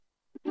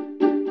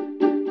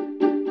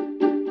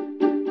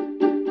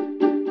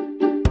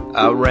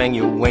I rang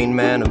your Wayne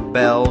Man a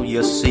bell.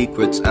 Your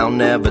secrets I'll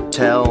never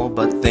tell,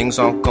 but things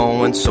aren't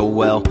going so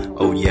well.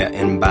 Oh yeah,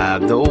 and by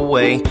the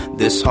way,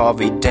 this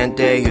Harvey Dent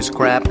day is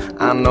crap.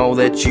 I know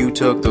that you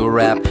took the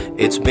rap.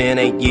 It's been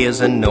 8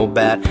 years and no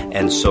bat,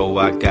 and so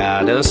I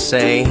gotta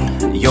say,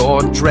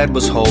 your dread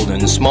was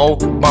holding, smoke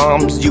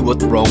bombs you were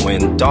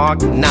throwing,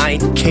 dark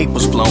night cape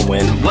was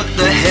flowing. What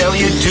the hell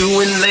you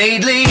doing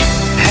lately?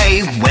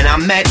 Hey, when I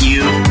met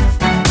you,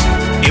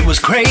 it was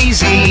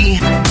crazy.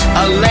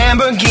 A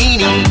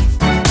Lamborghini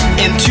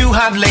and two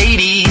hot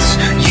ladies.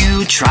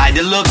 You tried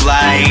to look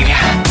like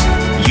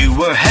you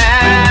were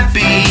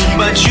happy,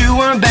 but you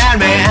were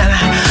Batman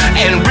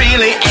and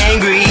really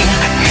angry.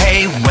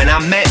 Hey, when I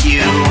met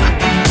you,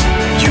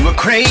 you were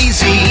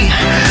crazy.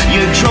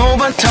 You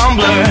drove a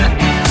Tumbler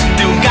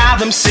through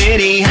Gotham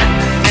City,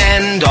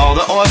 and all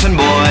the orphan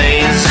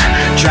boys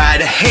try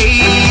to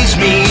haze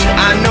me.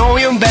 I know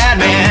you're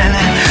Batman,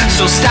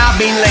 so stop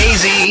being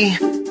lazy.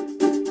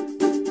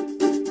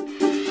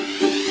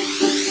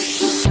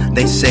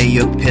 They say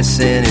you're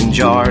pissing in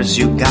jars,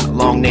 you got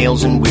long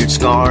nails and weird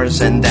scars,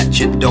 and that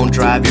you don't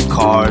drive your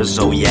cars.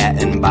 Oh yeah,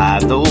 and by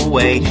the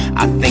way,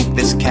 I think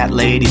this cat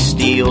lady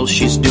steals.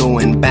 She's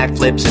doing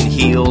backflips and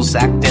heels,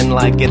 acting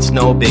like it's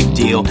no big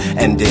deal.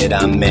 And did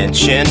I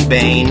mention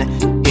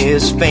Bane?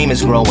 His fame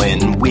is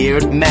growing,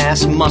 weird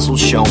mass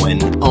muscles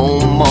showing,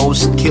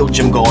 almost killed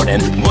Jim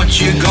Gordon. What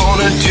you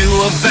gonna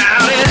do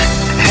about it?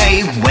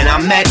 Hey, when I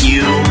met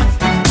you,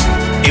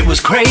 it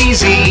was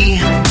crazy.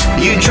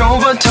 You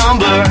drove a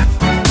Tumbler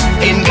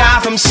in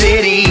Gotham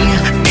City.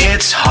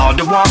 It's hard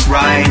to walk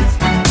right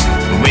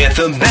with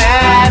a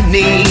bad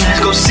knee.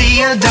 Go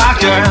see a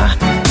doctor,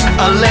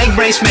 a leg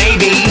brace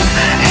maybe.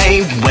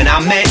 Hey, when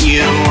I met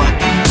you,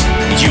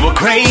 you were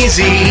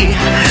crazy.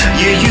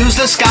 You used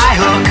a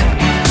skyhook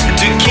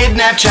to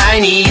kidnap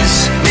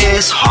Chinese.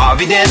 This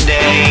Harvey Dent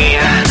day,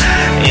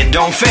 it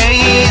don't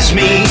faze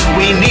me.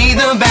 We need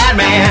the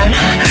Batman,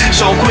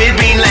 so quit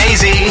being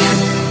lazy.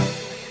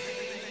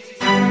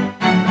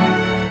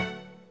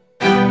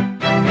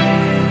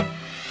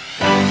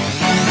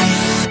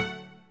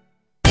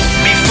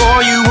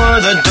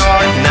 The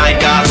Dark Knight,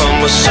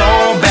 Gotham was so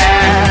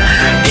bad.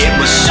 It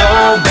was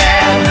so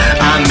bad.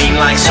 I mean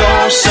like so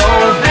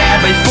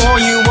bad. Before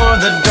you were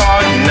the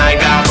Dark Knight,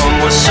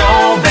 Gotham was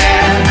so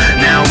bad.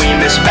 Now we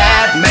miss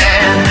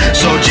Batman,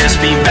 so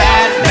just be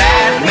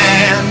Batman.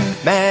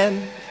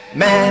 Man.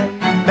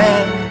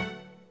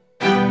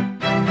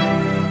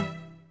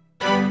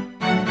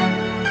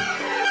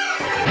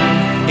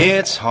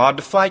 It's hard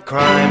to fight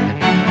crime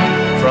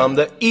from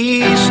the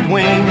East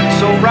Wing,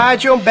 so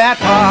ride your bat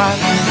pod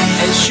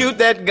and shoot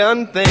that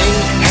gun thing.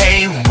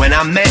 Hey, when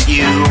I met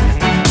you,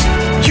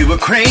 you were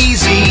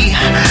crazy.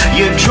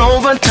 You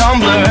drove a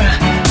Tumbler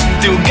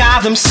through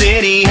Gotham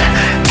City,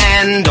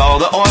 and all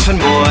the orphan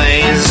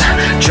boys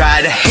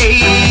try to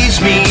haze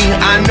me.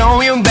 I know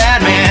you're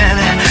Batman,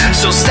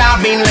 so stop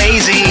being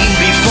lazy.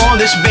 Before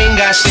this Bing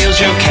guy steals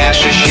your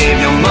cash, just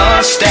shave your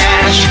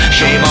mustache.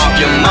 Shave off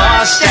your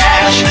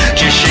mustache.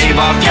 Just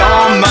shave off your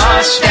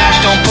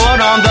mustache. Don't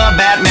put on the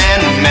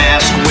Batman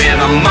mask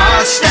with a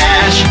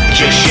mustache.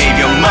 Just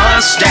shave your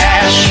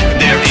mustache.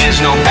 There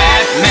is no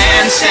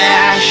Batman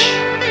stash.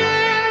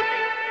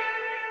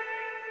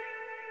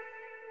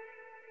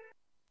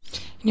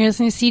 You're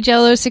listening to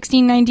CJLO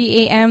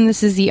 1690 AM.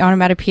 This is the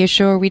Onomatopoeia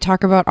Show where we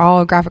talk about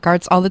all graphic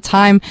arts all the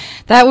time.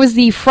 That was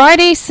the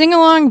Friday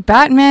sing-along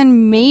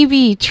Batman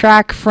Maybe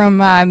track from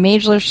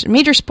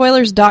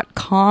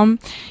Majorspoilers.com.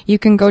 You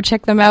can go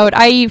check them out.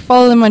 I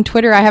follow them on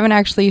Twitter. I haven't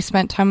actually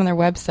spent time on their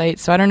website,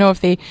 so I don't know if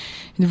they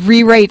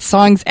rewrite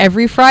songs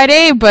every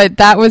Friday, but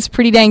that was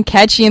pretty dang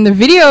catchy. And the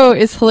video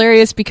is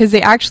hilarious because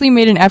they actually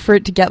made an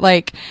effort to get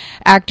like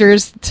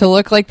actors to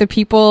look like the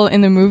people in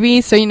the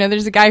movie. So,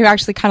 there's a guy who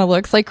actually kind of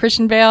looks like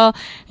Christian Bale,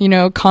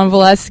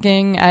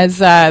 convalescing as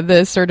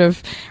the sort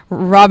of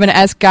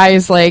Robin-esque guy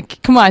is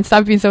like, come on,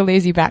 stop being so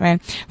lazy,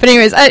 Batman. But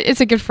anyways,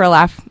 it's a good for a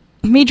laugh.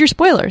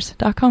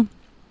 Majorspoilers.com.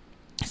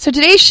 So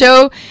today's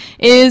show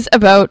is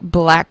about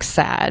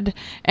Blacksad,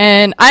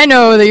 and I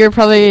know that you're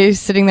probably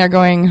sitting there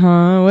going,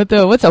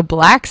 what's a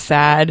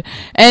Blacksad?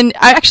 And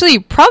I actually,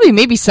 probably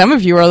maybe some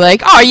of you are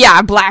like, oh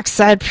yeah,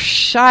 Blacksad,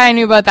 psh, I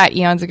knew about that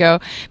eons ago,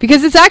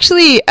 because it's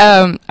actually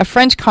a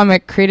French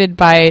comic created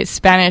by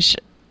Spanish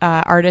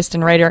artist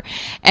and writer,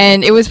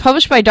 and it was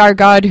published by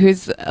Dargaud,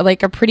 who's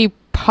like a pretty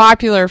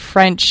popular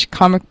French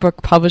comic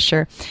book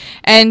publisher.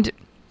 And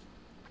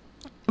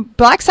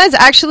Blacksad's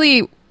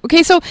actually...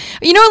 Okay, so,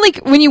 like,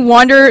 when you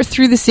wander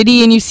through the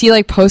city and you see,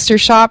 like, poster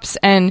shops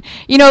and,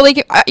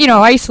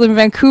 I used to live in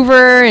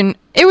Vancouver, and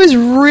it was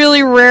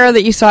really rare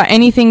that you saw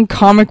anything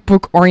comic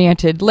book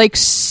oriented. Like,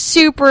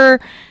 super,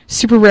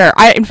 super rare.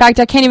 In fact,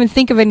 I can't even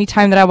think of any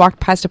time that I walked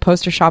past a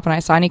poster shop and I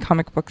saw any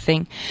comic book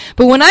thing.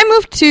 But when I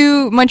moved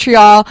to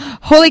Montreal,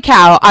 holy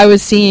cow, I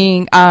was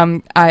seeing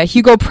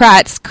Hugo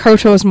Pratt's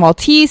Crotos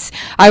Maltese,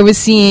 I was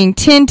seeing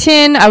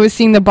Tintin, I was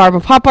seeing the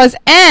Barbapapas,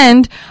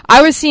 and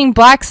I was seeing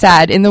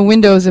Blacksad in the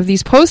windows of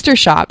these poster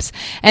shops.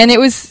 And it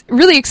was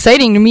really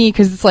exciting to me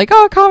because it's like,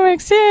 oh,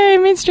 comics, yay,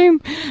 mainstream.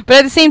 But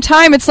at the same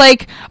time, it's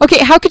like,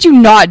 okay, how could you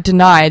not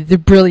deny the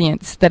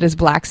brilliance that is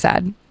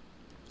Blacksad?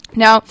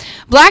 Now,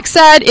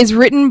 Blacksad is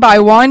written by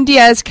Juan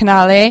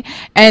Diaz-Canale,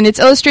 and it's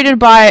illustrated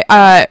by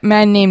a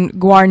man named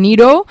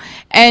Guarnido,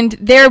 and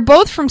they're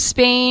both from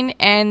Spain,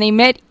 and they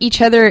met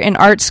each other in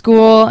art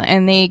school,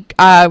 and they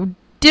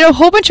did a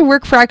whole bunch of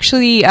work for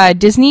actually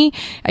Disney,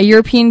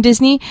 European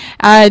Disney,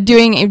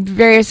 doing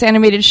various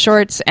animated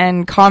shorts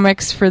and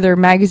comics for their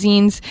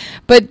magazines.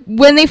 But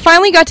when they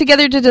finally got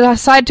together to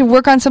decide to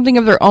work on something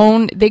of their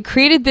own, they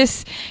created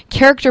this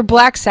character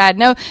Blacksad.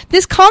 Now,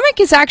 this comic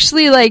is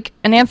actually like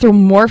an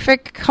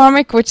anthropomorphic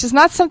comic, which is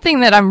not something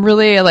that I'm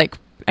really like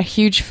a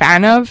huge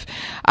fan of.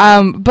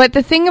 But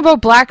the thing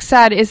about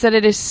Blacksad is that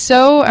it is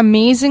so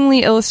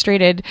amazingly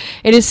illustrated.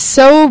 It is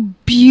so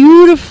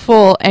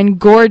beautiful and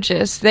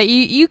gorgeous that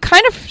you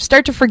kind of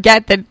start to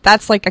forget that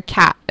that's like a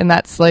cat and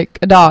that's like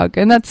a dog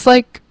and that's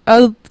like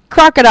a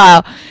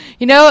crocodile.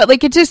 You know,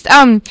 like it just,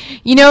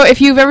 you know,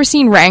 if you've ever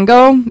seen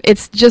Rango,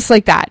 it's just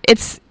like that.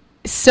 It's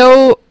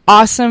so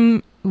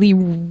awesomely,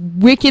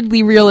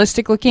 wickedly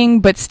realistic looking,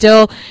 but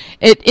still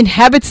it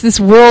inhabits this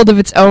world of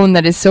its own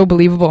that is so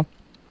believable.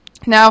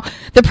 Now,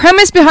 the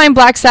premise behind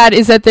Blacksad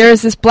is that there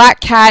is this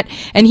black cat,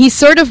 and he's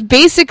sort of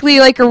basically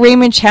like a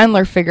Raymond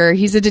Chandler figure.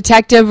 He's a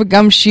detective, a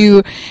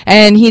gumshoe,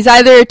 and he's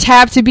either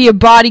tapped to be a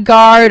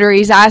bodyguard or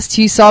he's asked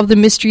to solve the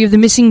mystery of the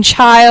missing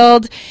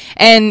child,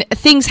 and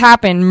things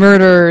happen,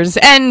 murders,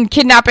 and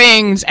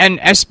kidnappings, and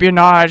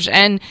espionage,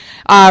 and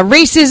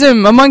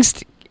racism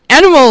amongst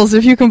animals,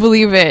 if you can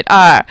believe it.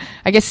 I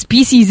guess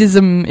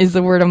speciesism is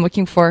the word I'm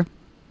looking for.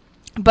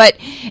 But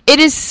it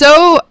is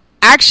so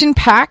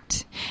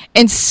action-packed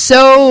and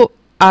so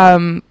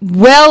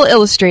well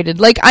illustrated.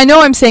 Like, I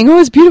know I'm saying, oh,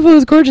 it's beautiful,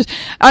 it's gorgeous.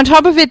 On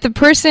top of it, the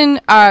person,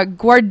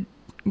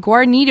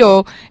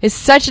 Guarnido, is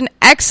such an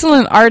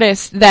excellent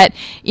artist that,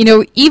 you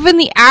know, even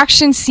the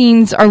action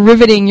scenes are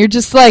riveting. You're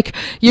just like,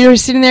 you're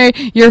sitting there,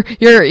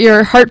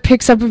 your heart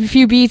picks up a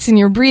few beats and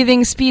your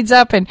breathing speeds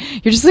up and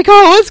you're just like,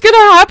 oh, what's gonna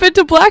happen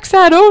to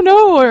Blacksad? Oh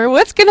no, or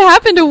what's gonna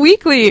happen to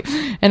Weekly?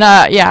 And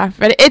yeah,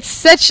 but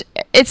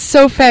it's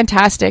so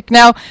fantastic.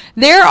 Now,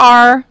 there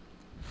are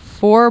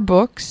 4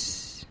 books.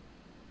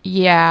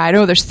 Yeah, I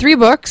know there's 3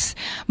 books,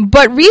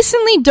 but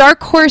recently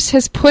Dark Horse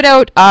has put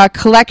out a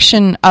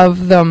collection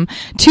of them,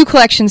 2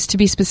 collections to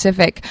be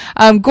specific,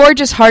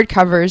 gorgeous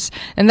hardcovers,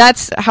 and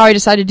that's how I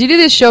decided to do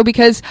this show,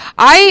 because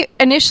I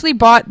initially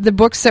bought the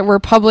books that were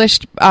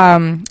published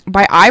by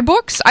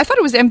iBooks. I thought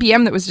it was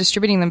MBM that was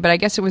distributing them, but I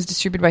guess it was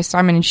distributed by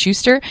Simon &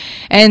 Schuster,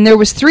 and there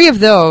was 3 of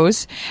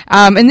those,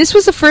 and this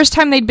was the first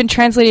time they'd been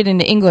translated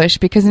into English,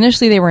 because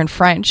initially they were in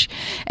French,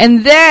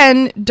 and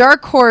then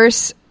Dark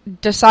Horse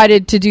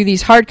decided to do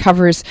these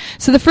hardcovers.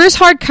 So the first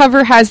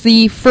hardcover has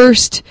the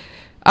first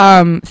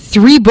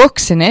 3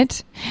 books in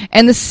it,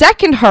 and the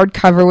second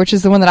hardcover, which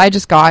is the one that I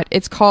just got,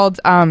 it's called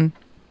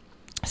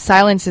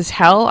Silence is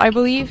Hell, I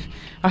believe.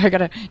 Oh, I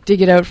gotta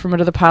dig it out from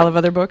under the pile of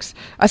other books.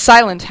 A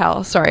Silent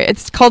Hell, sorry.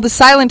 It's called A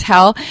Silent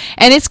Hell,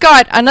 and it's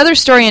got another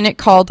story in it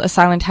called A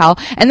Silent Hell,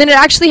 and then it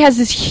actually has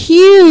this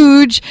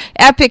huge,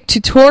 epic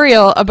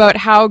tutorial about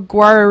how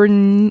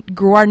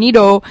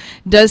Guarnido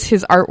does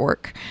his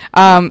artwork.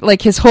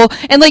 Like his whole,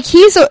 and like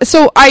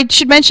so I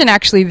should mention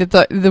actually that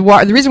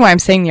the reason why I'm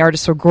saying the art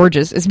is so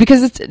gorgeous is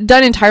because it's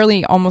done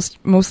entirely,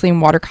 mostly in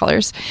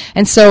watercolors,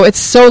 and so it's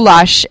so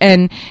lush,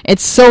 and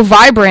it's so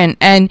vibrant,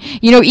 and,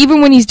 you know,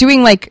 even when he's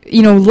doing, like,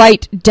 you know,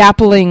 light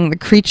dappling the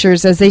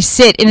creatures as they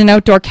sit in an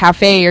outdoor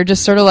cafe, you're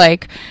just sort of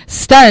like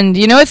stunned.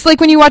 You know, it's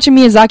like when you watch a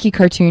Miyazaki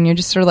cartoon, you're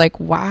just sort of like,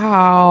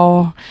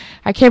 wow,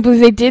 I can't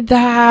believe they did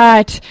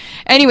that.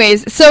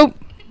 Anyways, so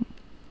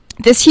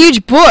this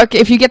huge book,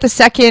 if you get the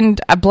second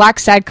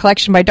Blacksad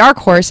collection by Dark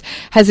Horse,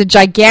 has a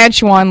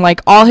gigantuan, like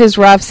all his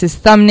roughs, his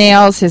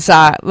thumbnails, his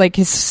like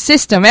his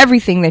system,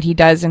 everything that he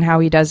does and how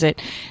he does it.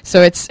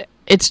 So it's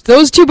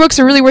those 2 books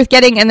are really worth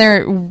getting, and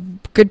they're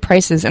good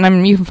prices,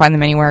 and you can find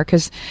them anywhere,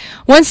 because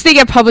once they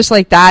get published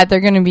like that,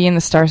 they're going to be in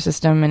the star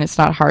system, and it's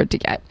not hard to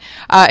get.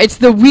 It's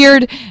the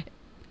weird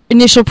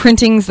initial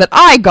printings that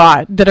I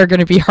got that are going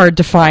to be hard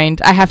to find.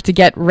 I have to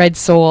get Red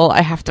Soul.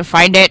 I have to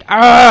find it.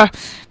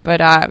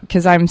 But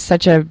because I'm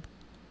such a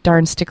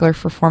darn stickler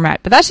for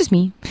format, but that's just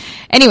me.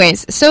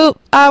 Anyways, so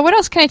what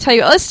else can I tell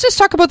you? Let's just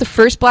talk about the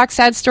first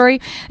Blacksad story.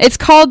 It's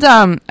called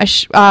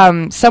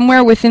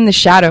Somewhere Within the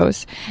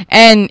Shadows,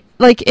 and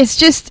like, it's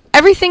just,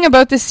 everything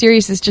about this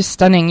series is just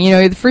stunning. You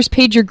know, the first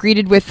page you're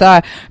greeted with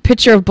a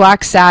picture of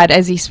Blacksad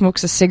as he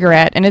smokes a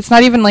cigarette, and it's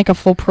not even like a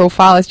full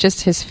profile, it's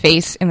just his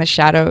face in the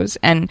shadows,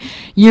 and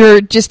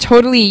you're just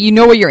totally, you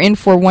know what you're in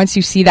for once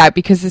you see that,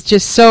 because it's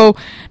just so,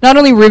 not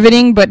only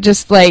riveting, but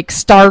just like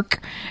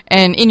stark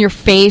and in your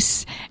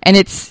face, and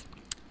it's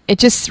it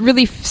just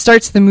really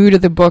starts the mood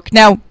of the book.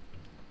 Now,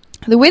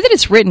 the way that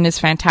it's written is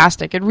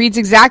fantastic. It reads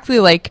exactly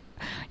like,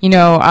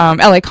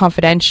 LA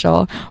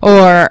Confidential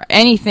or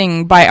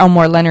anything by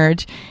Elmore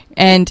Leonard.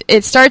 And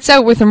it starts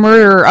out with a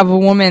murder of a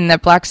woman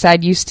that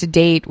Blacksad used to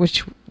date,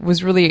 which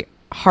was really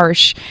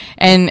harsh.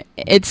 And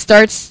it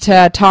starts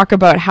to talk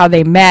about how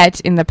they met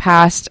in the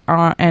past.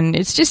 And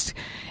it's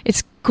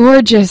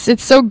gorgeous.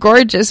 It's so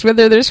gorgeous.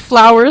 Whether there's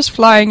flowers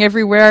flying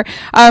everywhere.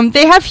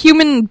 They have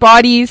human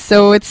bodies,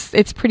 so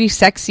it's pretty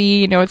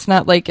sexy. It's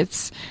not like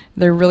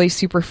they're really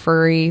super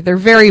furry. They're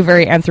very,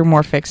 very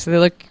anthropomorphic, so they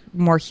look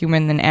more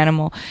human than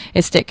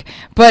animalistic.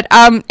 But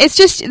it's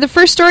just, the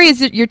first story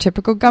is your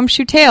typical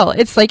gumshoe tale.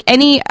 It's like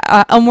any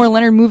Elmore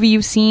Leonard movie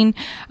you've seen.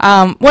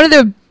 One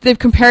of the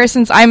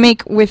comparisons I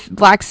make with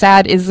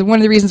Blacksad is one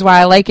of the reasons why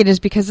I like it is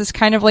because it's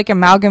kind of like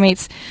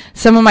amalgamates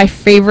some of my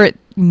favorite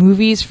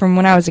movies from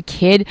when I was a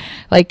kid.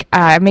 Like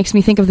it makes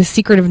me think of The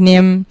Secret of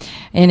Nim,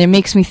 and it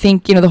makes me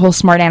think, the whole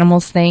smart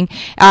animals thing.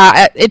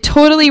 It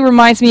totally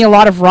reminds me a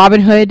lot of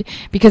Robin Hood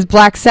because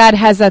Blacksad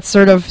has that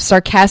sort of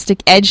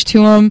sarcastic edge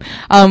to him.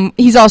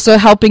 He's also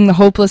helping the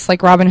hopeless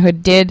like Robin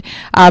Hood did,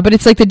 but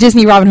it's like the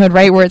Disney Robin Hood,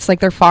 right, where it's like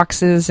they're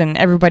foxes and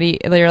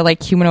they're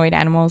like humanoid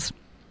animals.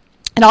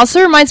 It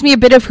also reminds me a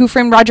bit of Who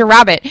Framed Roger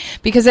Rabbit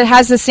because it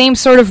has the same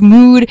sort of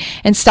mood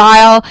and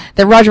style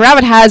that Roger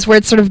Rabbit has, where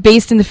it's sort of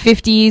based in the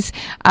 50s.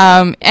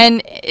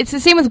 And it's the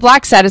same with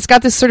Blacksad. It's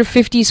got this sort of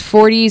 50s,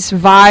 40s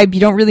vibe. You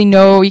don't really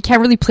know. You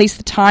can't really place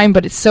the time,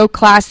 but it's so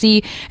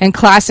classy and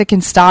classic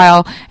in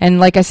style. And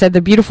like I said,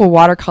 the beautiful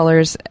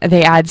watercolors,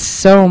 they add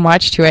so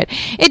much to it.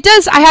 It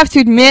does, I have to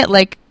admit,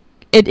 like,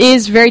 it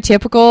is very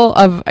typical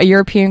of a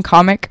European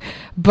comic,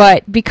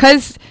 but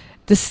because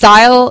the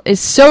style is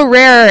so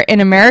rare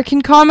in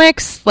American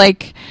comics,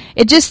 like,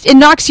 it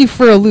knocks you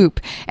for a loop.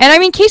 And I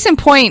mean, case in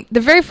point, the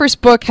very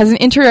first book has an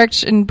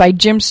introduction by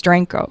Jim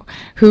Stranko,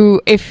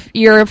 who, if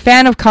you're a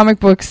fan of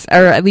comic books,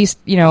 or at least,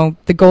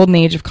 the golden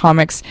age of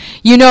comics,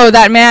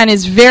 that man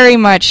is very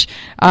much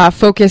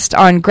focused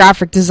on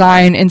graphic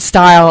design and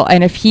style.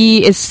 And if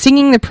he is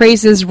singing the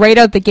praises right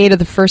out the gate of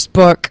the first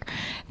book,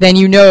 then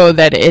you know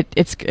that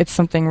it's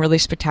something really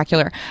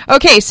spectacular.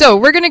 Okay, so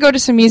we're going to go to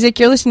some music.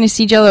 You're listening to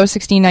CJLO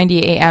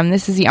 1690 AM.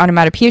 This is the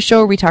Onomatopoeia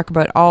Show. We talk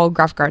about all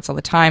graphic arts all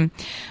the time.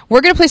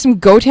 We're going to play some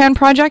Gotan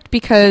Project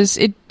because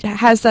it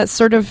has that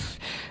sort of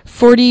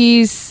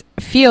 40s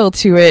feel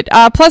to it.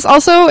 Plus,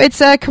 also,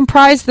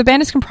 the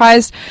band is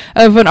comprised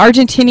of an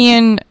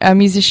Argentinian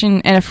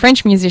musician and a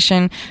French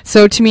musician.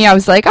 So to me, I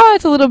was like,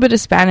 it's a little bit of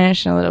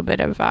Spanish and a little bit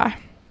of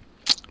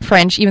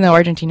French, even though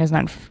Argentina's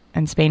not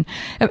in Spain.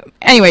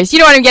 Anyways, you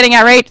know what I'm getting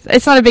at, right?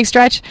 It's not a big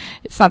stretch.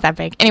 It's not that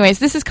big. Anyways,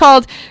 this is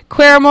called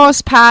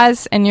Queremos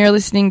Paz, and you're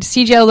listening to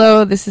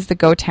CJLO. This is the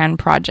Gotan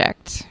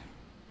Project.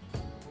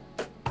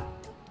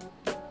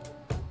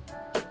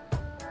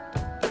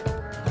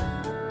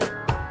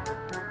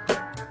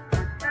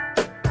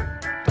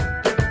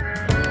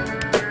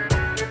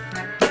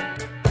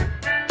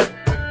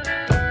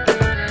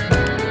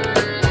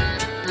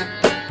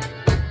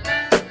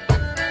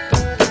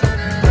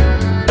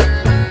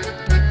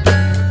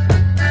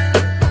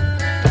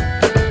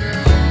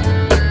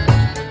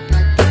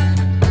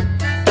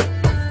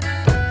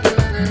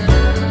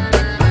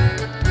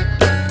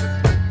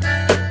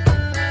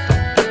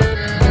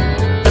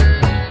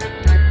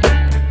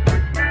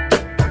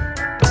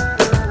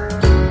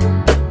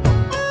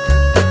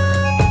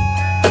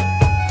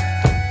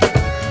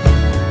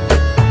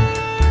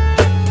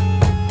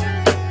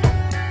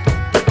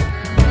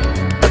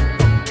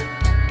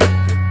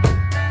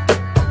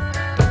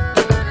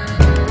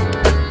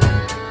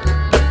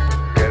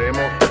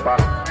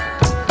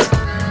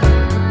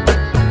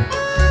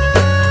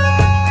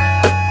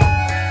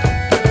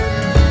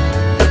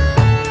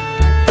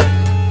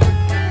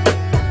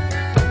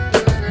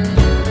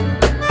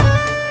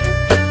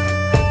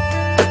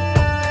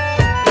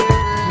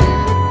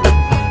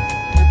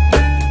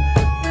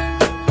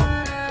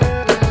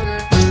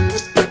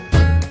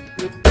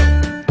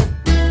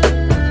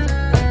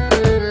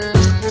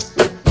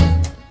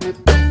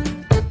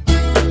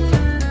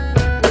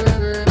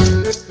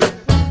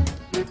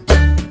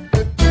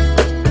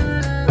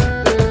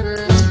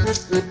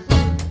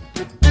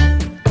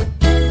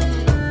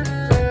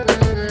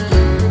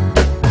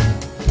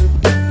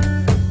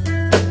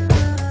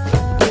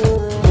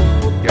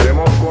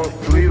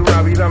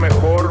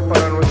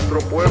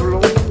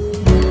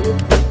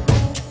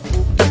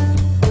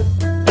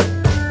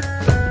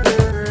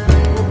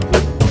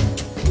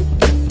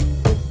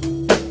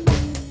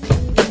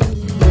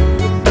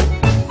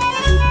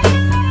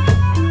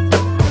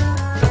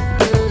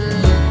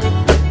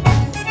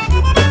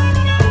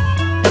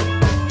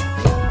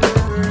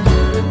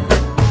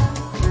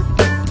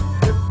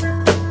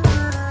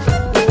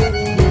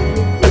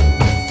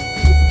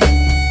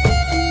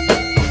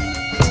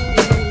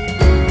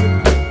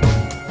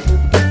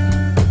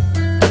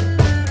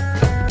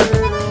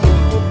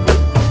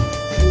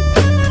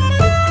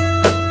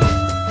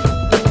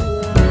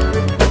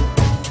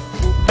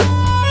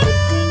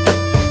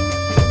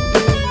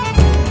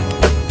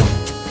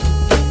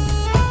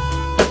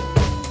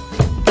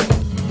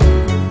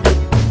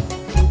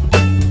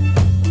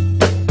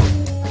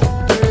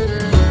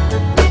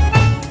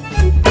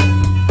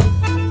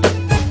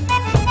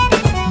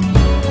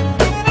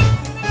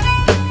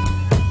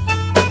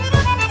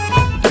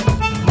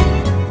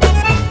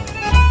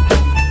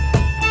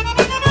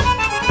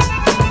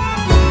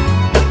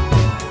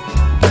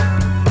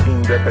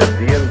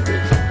 Independientes.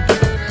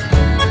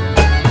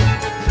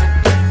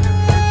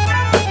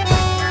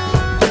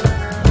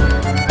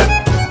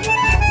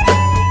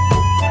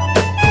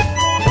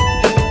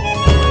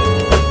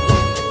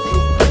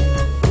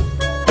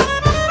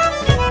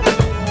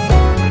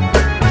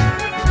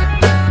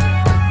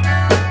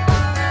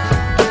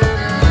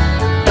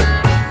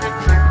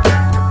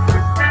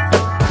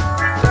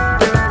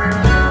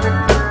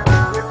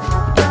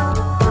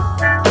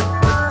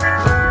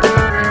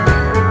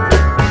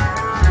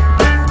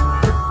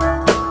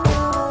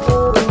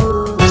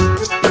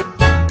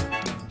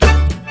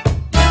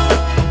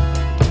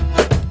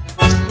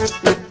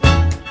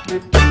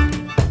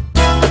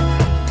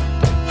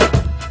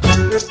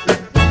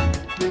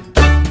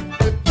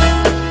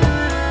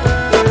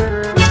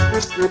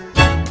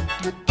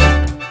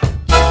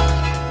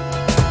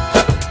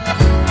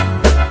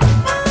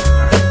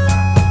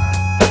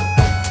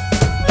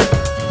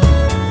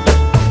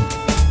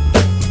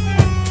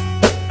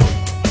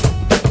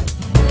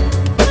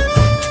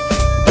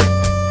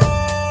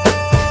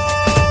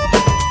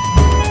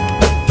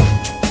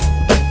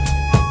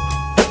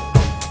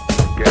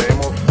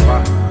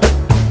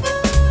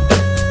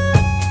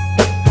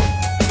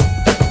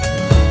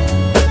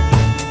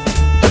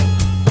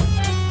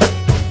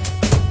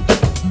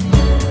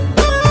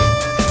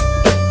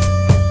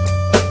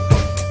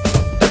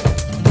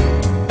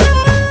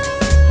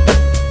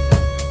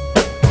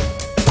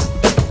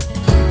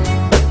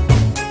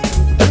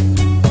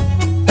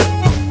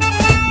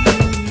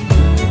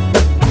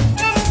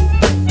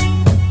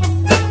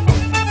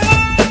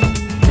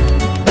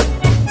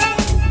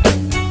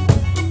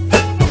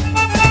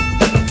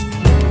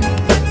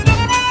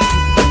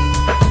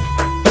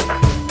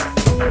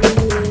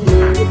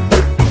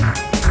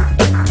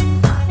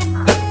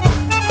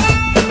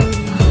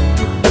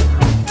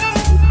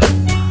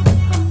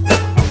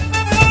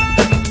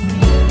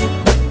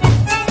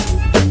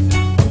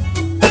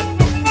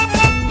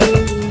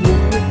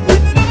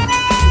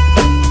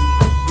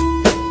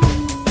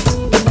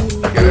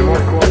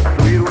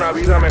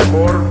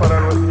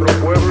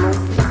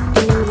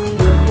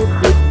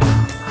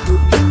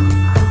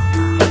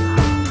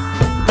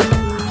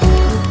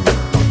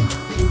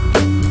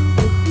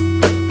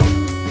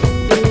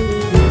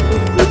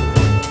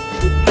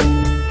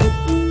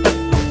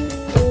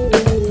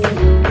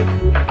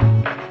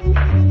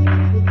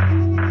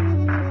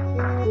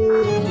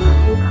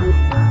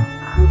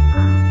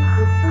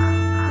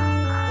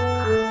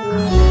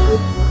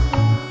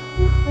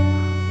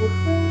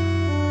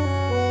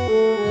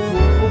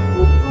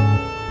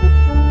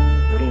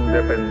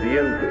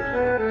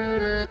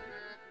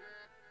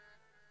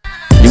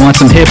 You want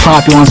some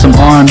hip-hop, you want some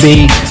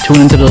R&B?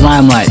 Tune into the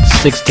Limelight,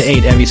 6 to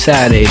 8 every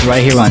Saturdays,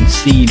 right here on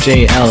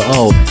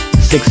CJLO,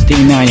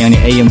 1690 on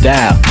your AM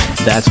dial.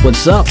 That's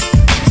what's up.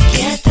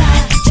 Get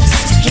by,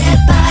 just to get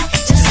by,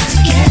 just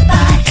to get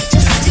by,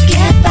 just to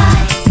get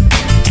by.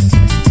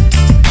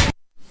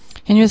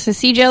 And it was the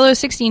CJLO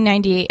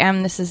 1690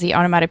 AM. This is the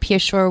Onomatopoeia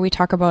Show where we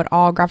talk about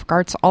all graphic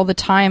arts all the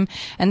time.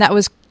 And that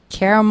was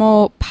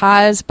Caramel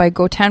Paz by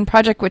Gotan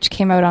Project, which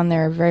came out on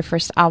their very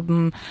first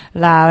album,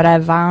 La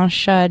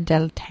Revancha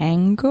del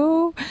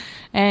Tango.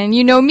 And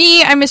you know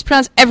me, I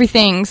mispronounce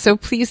everything, so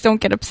please don't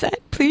get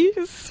upset,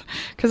 please.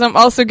 Because I'm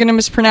also going to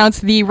mispronounce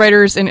the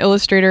writers and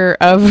illustrator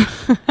of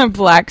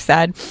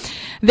Blacksad.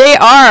 They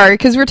are,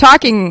 because we're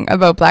talking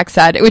about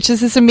Blacksad, which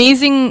is this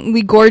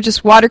amazingly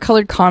gorgeous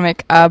watercolored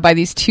comic by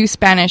these two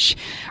Spanish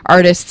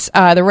artists.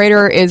 The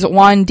writer is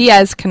Juan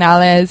Diaz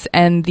Canales,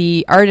 and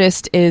the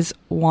artist is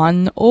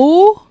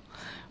Juanjo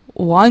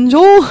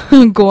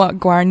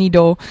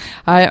Guarnido.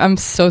 I'm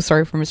so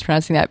sorry for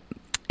mispronouncing that.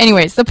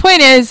 Anyways, the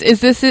point is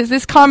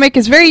this comic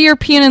is very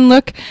European in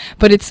look,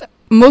 but it's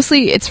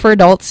for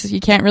adults. You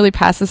can't really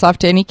pass this off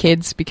to any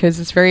kids because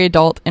it's very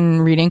adult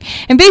in reading.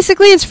 And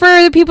basically it's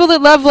for the people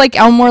that love like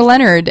Elmore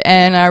Leonard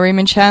and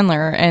Raymond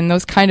Chandler and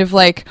those kind of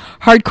like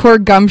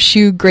hardcore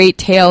gumshoe great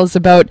tales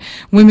about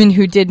women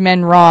who did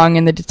men wrong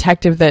and the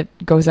detective that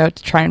goes out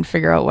to try and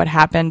figure out what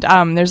happened.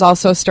 There's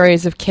also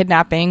stories of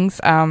kidnappings.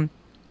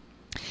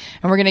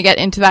 And we're going to get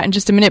into that in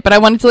just a minute. But I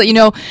wanted to let you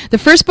know, the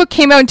first book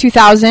came out in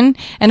 2000.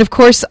 And of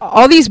course,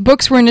 all these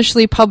books were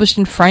initially published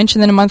in French.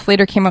 And then a month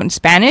later came out in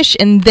Spanish.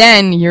 And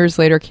then years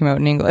later came out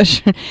in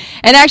English. And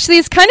actually,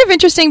 it's kind of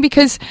interesting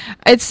because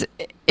it's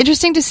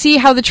interesting to see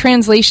how the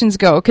translations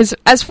go. Because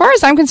as far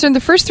as I'm concerned, the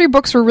first three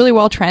books were really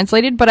well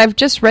translated. But I've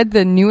just read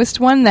the newest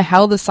one, The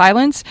Hell, the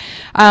Silence,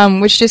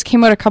 which just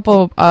came out a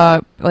couple,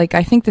 I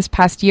think this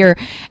past year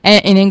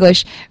in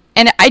English.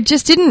 And I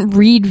just didn't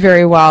read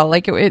very well.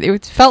 Like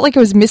it felt like it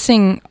was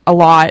missing a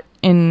lot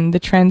in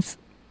the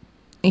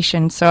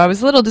translation. So I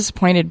was a little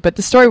disappointed, but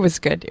the story was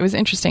good. It was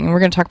interesting, and we're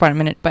going to talk about it in a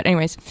minute. But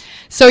anyways,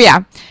 so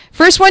yeah.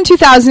 First one,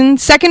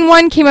 2000. Second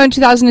one came out in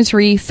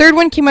 2003. Third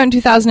one came out in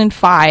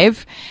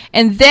 2005.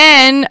 And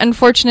then,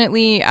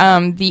 unfortunately,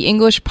 the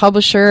English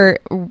publisher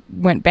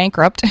went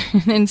bankrupt.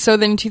 And so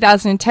then in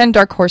 2010,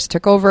 Dark Horse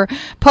took over,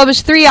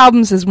 published 3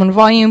 albums as one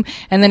volume,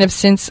 and then have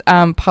since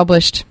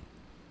published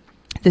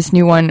this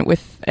new one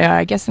with,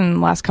 I guess in the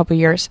last couple of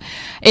years.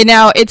 And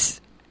now it's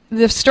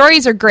the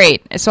stories are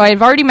great. So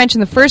I've already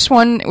mentioned the first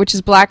one, which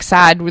is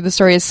Blacksad, where the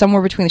story is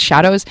Somewhere Between the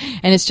Shadows,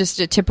 and it's just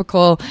a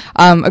typical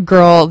a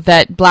girl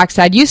that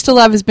Blacksad used to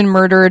love has been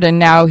murdered, and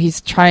now he's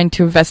trying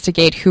to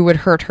investigate who would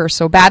hurt her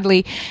so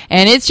badly.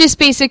 And it's just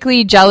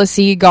basically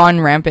jealousy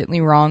gone rampantly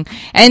wrong.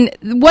 And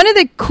one of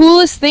the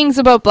coolest things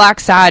about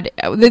Blacksad,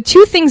 the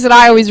two things that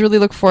I always really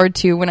look forward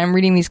to when I'm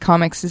reading these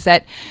comics, is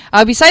that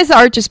besides the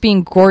art just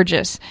being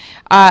gorgeous,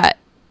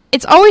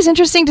 it's always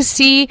interesting to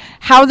see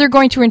how they're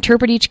going to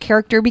interpret each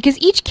character, because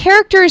each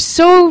character is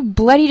so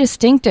bloody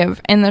distinctive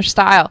in their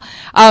style.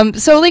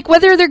 So, like,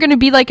 whether they're going to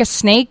be like a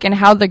snake and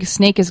how the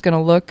snake is going to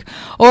look,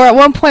 or at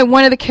one point,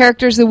 one of the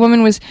characters, the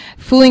woman was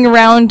fooling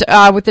around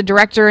with the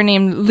director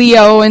named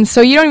Leo, and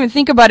so you don't even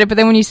think about it, but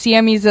then when you see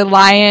him, he's a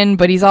lion,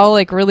 but he's all,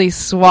 like, really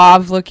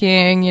suave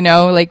looking, you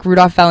know, like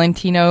Rudolph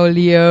Valentino,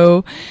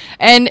 Leo.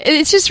 And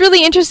it's just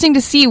really interesting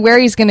to see where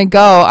he's going to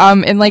go.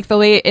 In like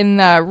in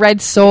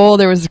Red Soul,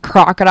 there was a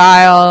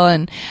crocodile,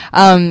 and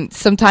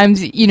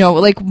sometimes, you know,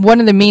 like one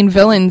of the main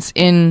villains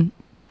in,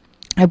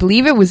 I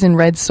believe it was in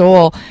Red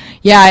Soul.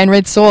 Yeah, in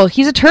Red Soul,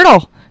 he's a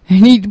turtle.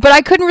 But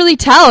I couldn't really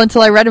tell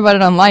until I read about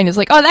it online. It's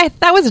like, oh,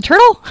 that was a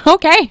turtle?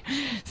 Okay.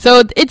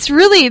 So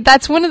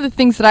that's one of the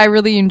things that I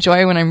really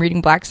enjoy when I'm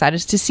reading Blacksad,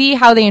 is to see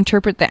how they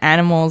interpret the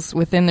animals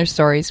within their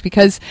stories.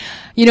 Because,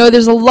 you know,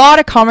 there's a lot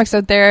of comics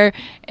out there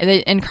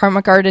and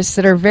comic artists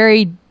that are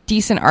very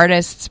decent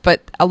artists,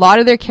 but a lot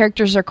of their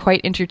characters are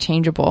quite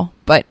interchangeable.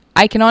 But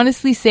I can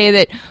honestly say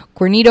that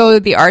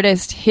Guarnido, the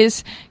artist,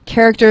 his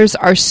characters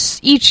are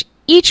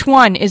each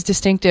one is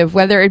distinctive,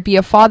 whether it be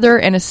a father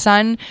and a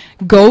son,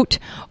 goat,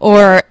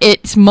 or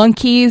it's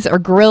monkeys or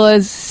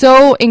gorillas,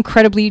 so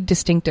incredibly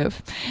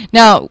distinctive.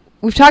 Now,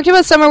 we've talked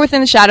about Somewhere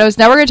Within the Shadows.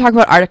 Now we're going to talk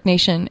about Arctic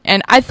Nation.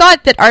 And I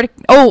thought that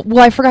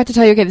I forgot to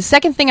tell you. Okay, the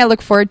second thing I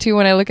look forward to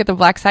when I look at the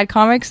Blacksad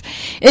comics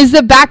is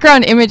the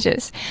background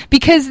images.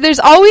 Because there's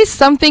always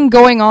something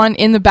going on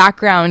in the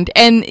background.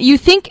 And you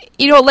think,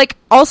 you know, like,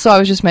 also I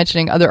was just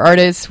mentioning other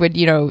artists would,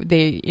 you know,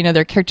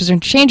 their characters are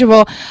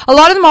interchangeable. A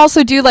lot of them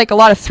also do, like, a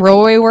lot of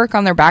throwaway work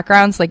on their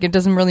backgrounds. Like, it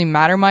doesn't really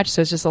matter much.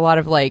 So it's just a lot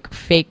of, like,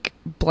 fake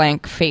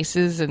blank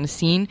faces in the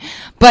scene.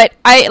 But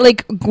I,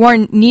 like,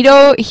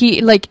 Guarnido,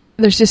 he, like,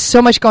 there's just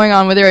so much going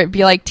on, whether it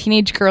be like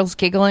teenage girls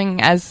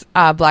giggling as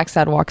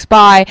Blacksad walks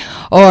by,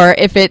 or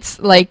if it's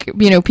like,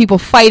 you know, people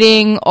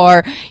fighting,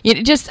 or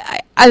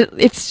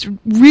it's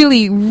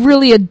really,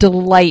 really a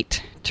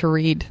delight to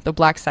read the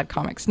Blacksad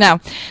comics. Now,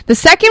 the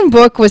second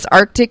book was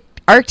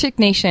Arctic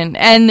Nation,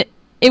 and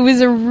it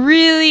was a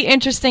really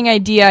interesting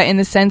idea in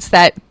the sense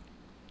that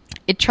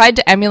it tried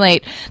to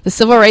emulate the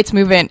civil rights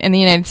movement in the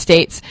United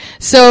States.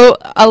 So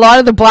a lot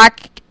of the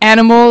black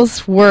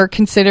animals were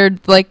considered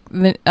like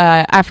the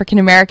African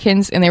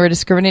Americans, and they were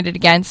discriminated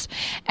against.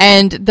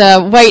 And the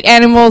white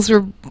animals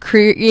were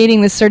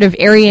creating this sort of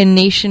Aryan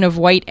nation of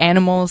white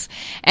animals.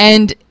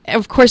 And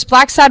of course,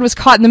 Blacksad was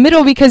caught in the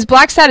middle, because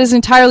Blacksad is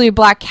entirely a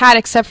black cat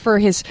except for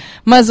his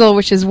muzzle,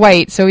 which is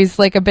white. So he's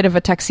like a bit of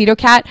a tuxedo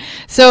cat.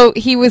 So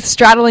he was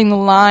straddling the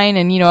line,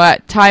 and, you know,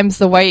 at times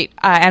the white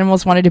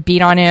animals wanted to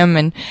beat on him,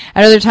 and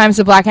at other times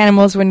the black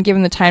animals wouldn't give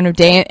him the time of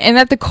day. And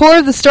at the core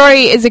of the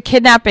story is a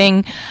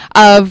kidnapping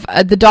of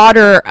the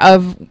daughter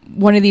of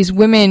one of these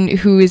women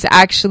who is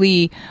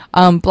actually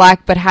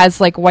black but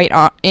has like white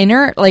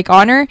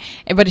honor,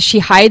 but she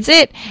hides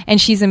it,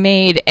 and she's a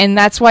maid, and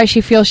that's why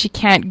she feels she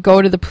can't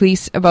go to the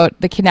police about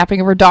the kidnapping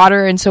of her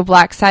daughter. And so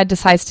Blacksad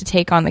decides to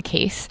take on the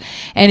case,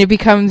 and it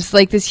becomes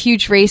like this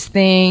huge race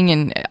thing,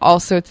 and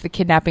also it's the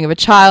kidnapping of a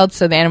child,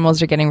 so the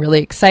animals are getting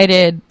really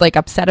excited, like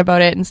upset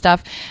about it and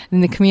stuff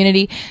in the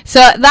community. So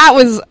that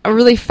was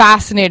really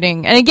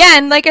fascinating, and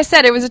again, like I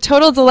said, it was a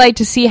total delight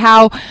to see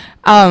how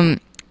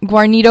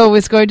Guarnido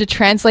was going to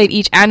translate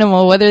each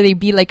animal, whether they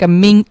be like a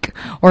mink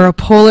or a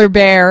polar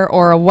bear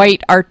or a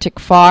white Arctic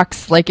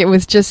fox. Like, it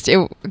was just,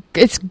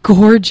 it's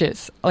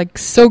gorgeous, like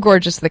so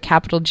gorgeous, the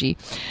capital G.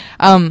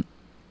 We're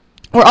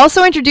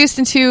also introduced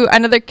into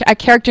a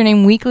character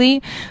named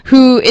Weekly,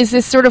 who is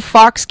this sort of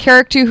fox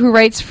character who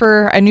writes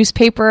for a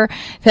newspaper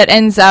that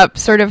ends up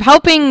sort of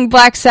helping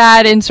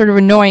Blacksad and sort of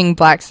annoying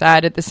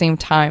Blacksad at the same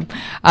time.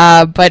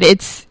 But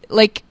it's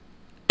like,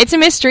 it's a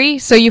mystery,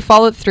 so you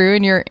follow it through,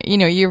 and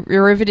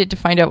you're riveted to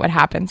find out what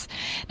happens.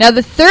 Now,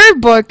 the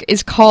third book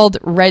is called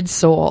Red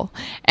Soul,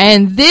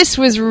 and this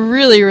was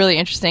really, really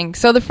interesting.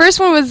 So the first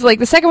one was like,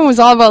 the second one was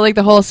all about like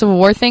the whole Civil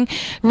War thing.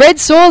 Red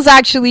Soul is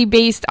actually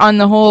based on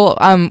the whole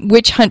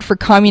witch hunt for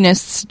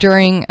communists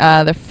during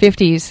the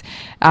 50s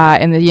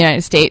in the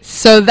United States.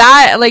 So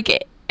that,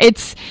 like,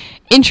 it's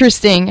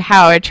interesting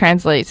how it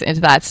translates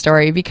into that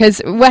story,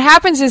 because what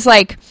happens is,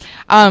 like,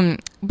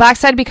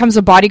 Blacksad becomes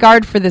a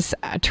bodyguard for this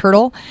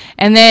turtle,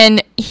 and then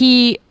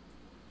he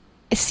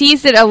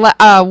sees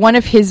that one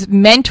of his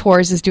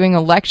mentors is doing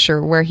a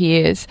lecture where he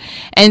is.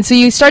 And so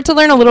you start to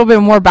learn a little bit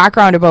more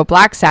background about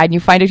Blacksad, and you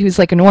find out he was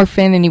like an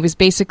orphan, and he was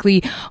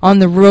basically on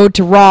the road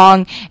to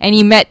wrong, and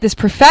he met this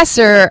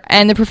professor,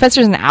 and the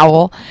professor's an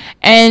owl,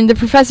 and the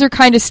professor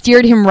kind of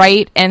steered him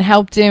right and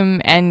helped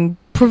him and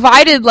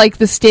provided like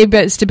the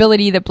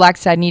stability that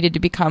Blacksad needed to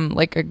become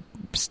like a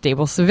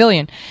stable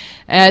citizen.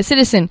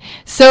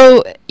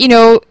 So,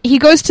 he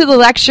goes to the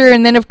lecture,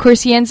 and then, of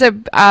course, he ends up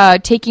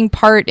taking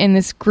part in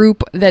this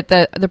group that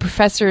the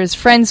professor is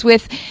friends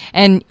with,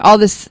 and all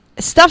this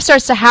stuff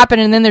starts to happen,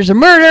 and then there's a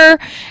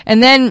murder,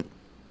 and then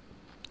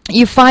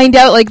you find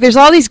out, like, there's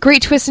all these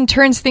great twists and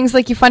turns, things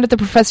like you find out the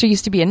professor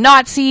used to be a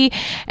Nazi,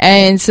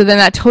 and so then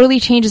that totally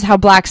changes how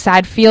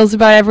Blacksad feels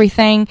about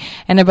everything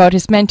and about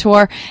his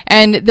mentor,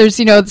 and there's,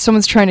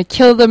 someone's trying to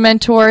kill the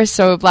mentor,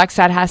 so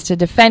Blacksad has to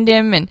defend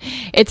him, and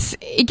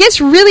it gets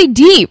really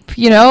deep,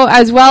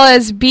 as well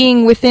as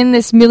being within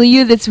this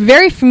milieu that's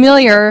very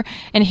familiar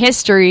in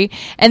history,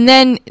 and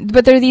then,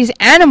 but they're these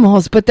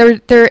animals, but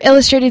they're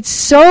illustrated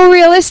so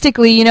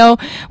realistically,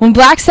 when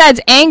Blacksad's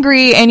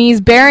angry and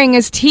he's baring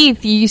his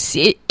teeth, you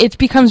see it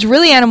becomes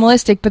really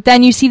animalistic, but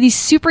then you see these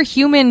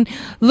superhuman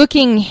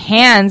looking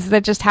hands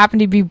that just happen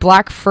to be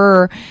black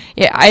fur.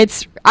 I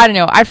don't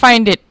know, I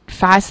find it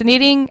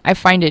fascinating, I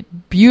find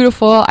it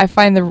beautiful, I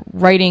find the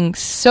writing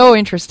so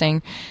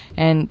interesting,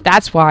 and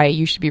that's why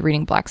you should be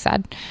reading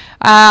Blacksad.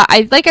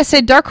 Like I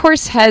said, Dark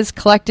Horse has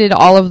collected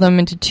all of them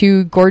into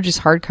 2 gorgeous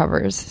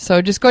hardcovers,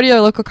 so just go to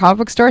your local comic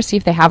book store, see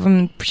if they have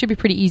them. Should be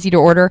pretty easy to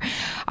order.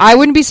 I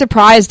wouldn't be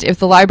surprised if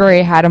the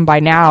library had them by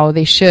now.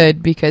 They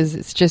should, because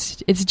it's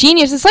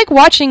genius. It's like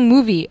watching a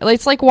movie.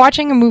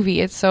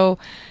 It's so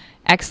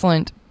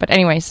excellent. But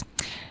anyways,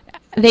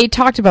 they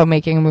talked about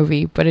making a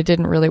movie, but it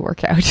didn't really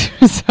work out.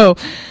 So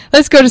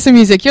let's go to some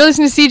music. You're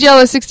listening to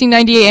CJLO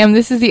 1690 AM.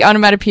 This is the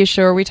Onomatopoeia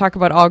Show, where we talk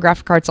about all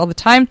graphic arts all the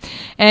time.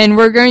 And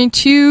we're going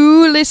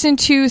to listen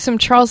to some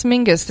Charles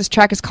Mingus. This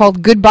track is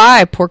called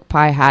Goodbye, Pork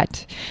Pie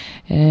Hat.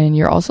 And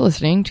you're also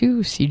listening to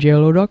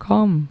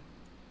CJLO.com.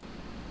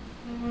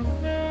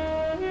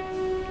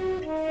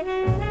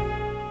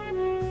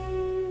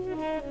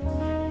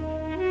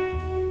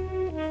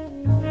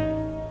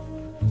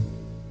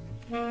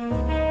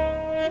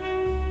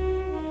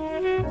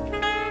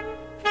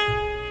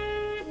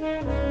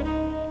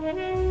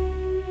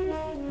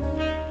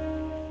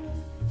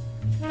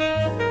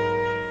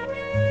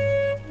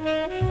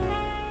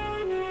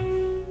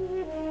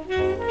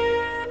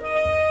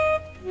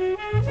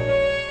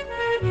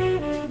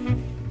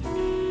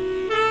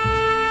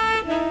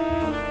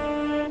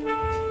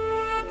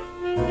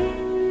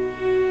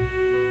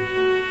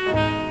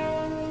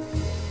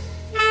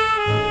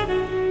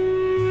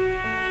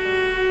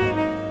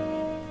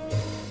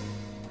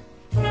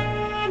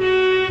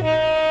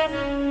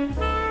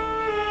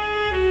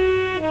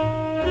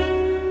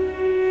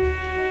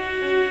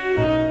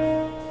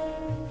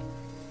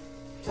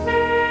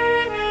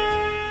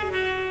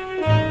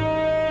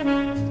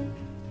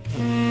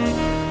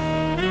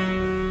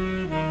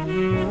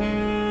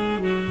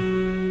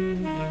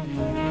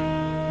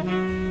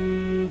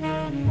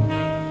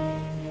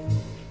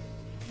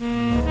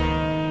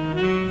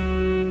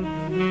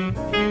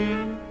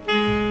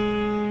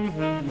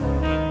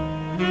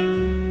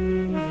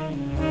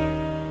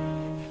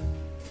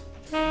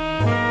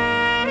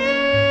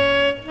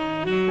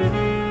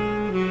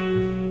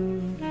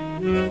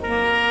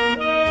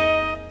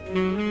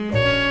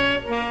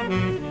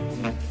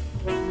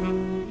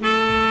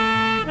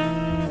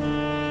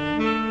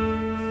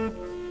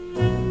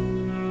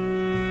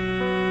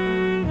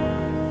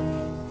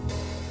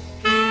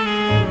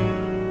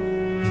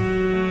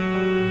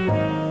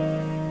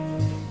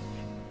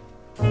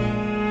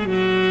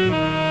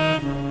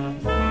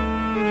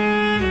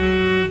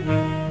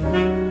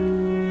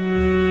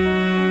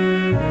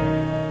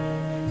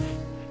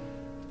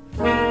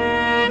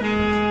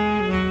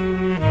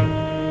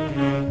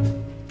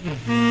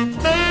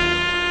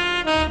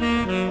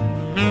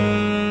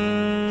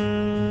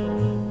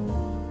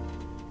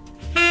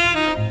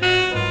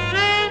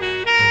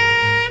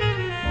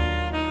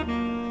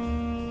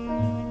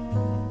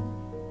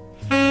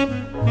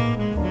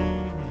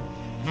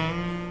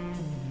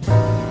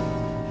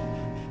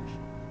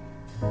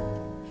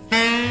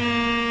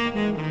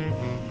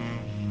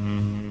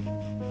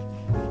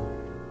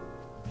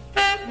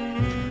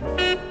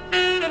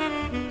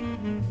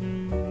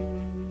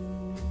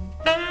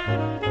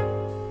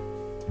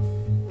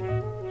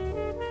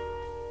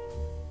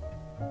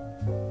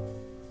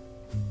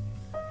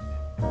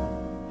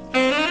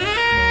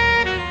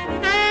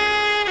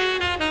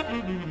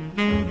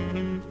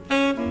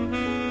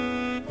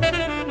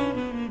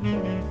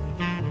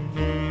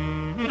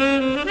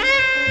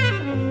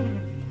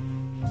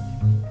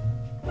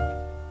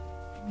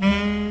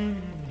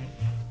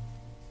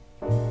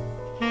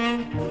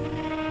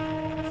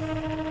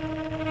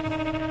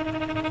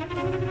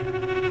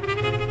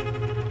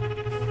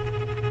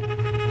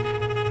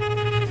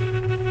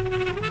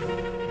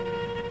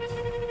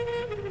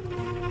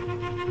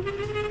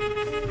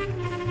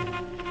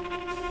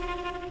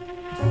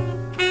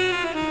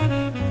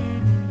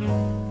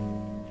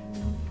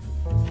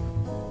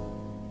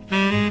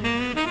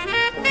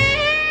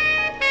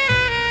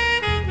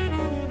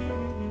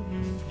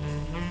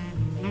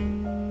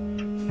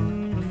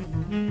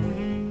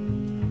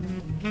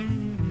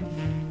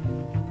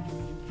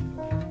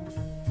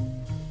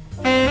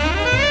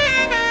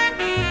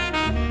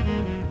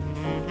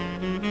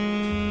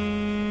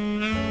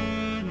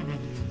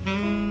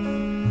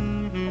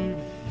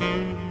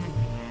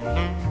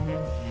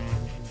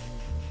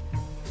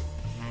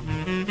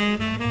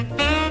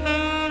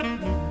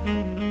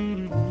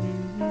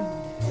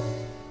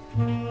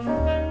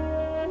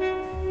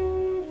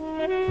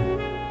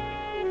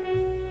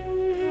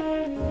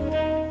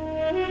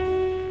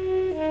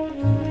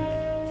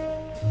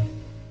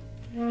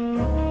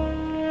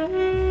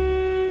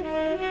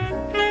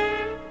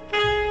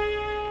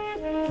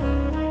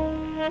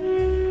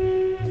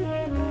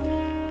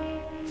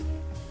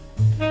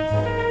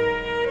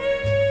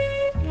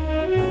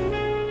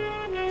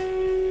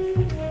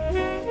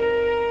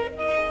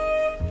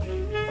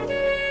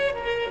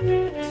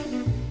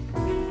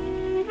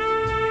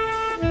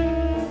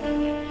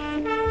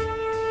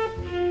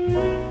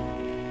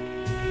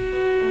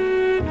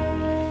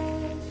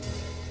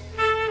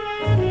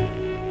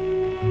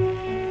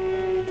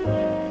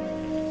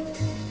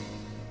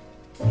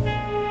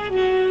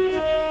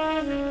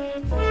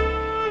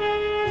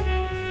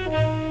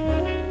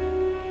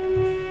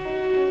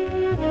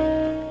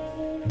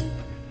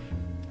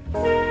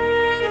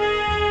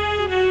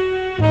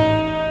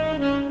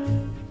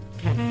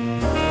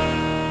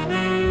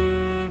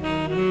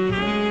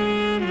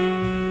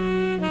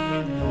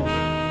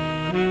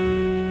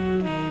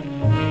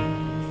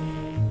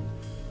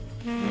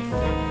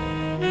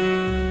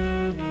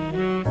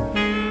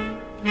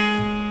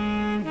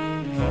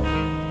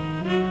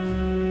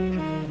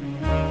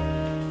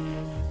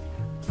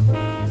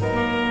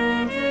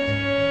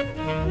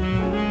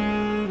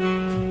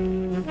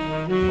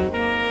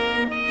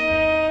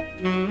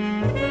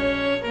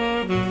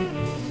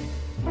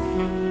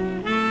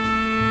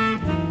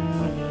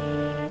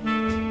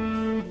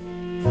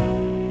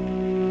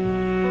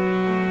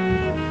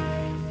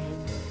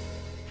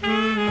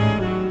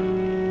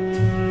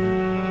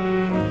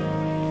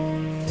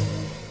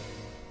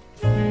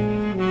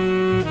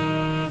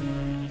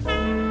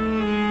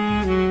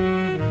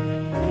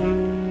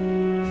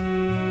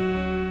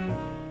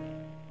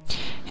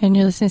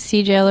 Listen to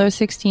CJLO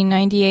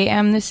 1690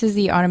 AM. This is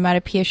the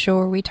Automatopoeia Show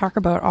where we talk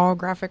about all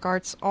graphic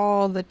arts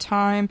all the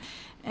time.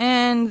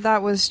 And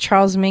that was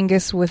Charles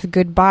Mingus with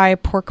Goodbye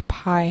Pork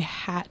Pie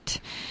Hat.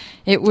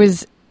 It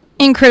was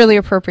incredibly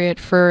appropriate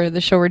for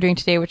the show we're doing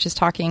today, which is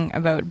talking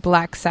about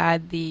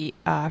Blacksad, the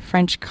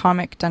French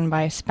comic done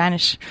by a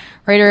Spanish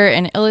writer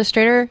and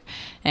illustrator.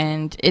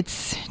 And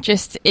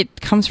it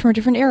comes from a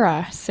different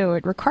era, so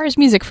it requires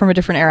music from a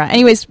different era.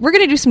 Anyways, we're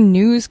going to do some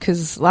news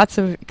because lots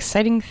of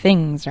exciting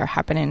things are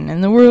happening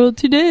in the world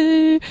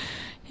today.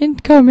 In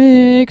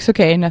comics.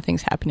 Okay,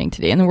 nothing's happening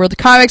today in the world of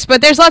comics, but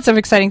there's lots of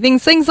exciting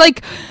things. Things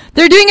like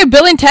they're doing a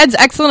Bill and Ted's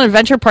Excellent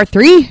Adventure Part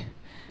 3,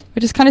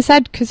 which is kind of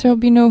sad because there'll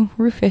be no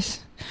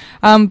Rufus.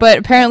 But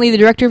apparently the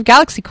director of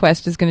Galaxy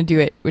Quest is going to do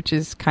it, which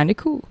is kind of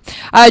cool.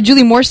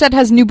 Julie Morstead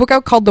has a new book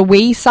out called The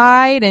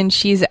Wayside, and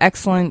she's an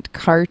excellent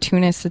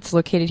cartoonist that's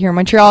located here in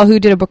Montreal who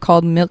did a book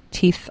called Milk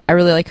Teeth. I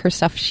really like her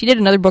stuff. She did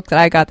another book that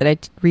I got that I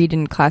read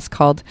in class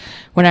called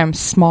When I'm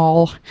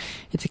Small.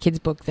 It's a kid's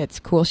book that's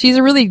cool. She's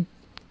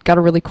got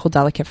a really cool,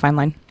 delicate fine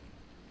line.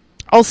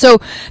 Also,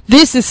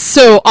 this is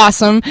so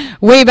awesome.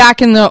 Way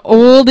back in the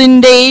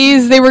olden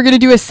days, they were going to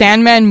do a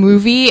Sandman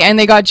movie, and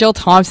they got Jill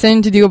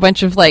Thompson to do a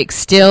bunch of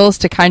stills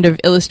to kind of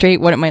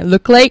illustrate what it might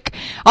look like.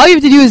 All you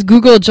have to do is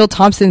Google Jill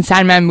Thompson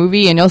Sandman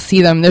movie, and you'll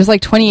see them. There's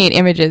 28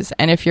 images,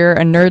 and if you're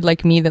a nerd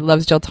like me that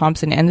loves Jill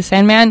Thompson and the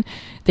Sandman,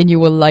 then you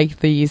will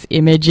like these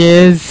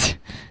images.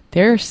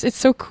 It's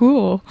so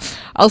cool.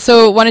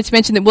 Also wanted to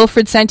mention that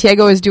Wilfred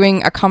Santiago is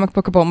doing a comic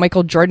book about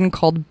Michael Jordan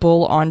called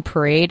Bull on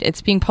Parade.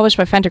 It's being published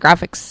by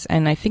Fantagraphics,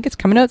 and I think it's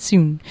coming out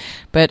soon.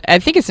 But I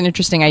think it's an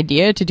interesting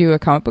idea to do a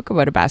comic book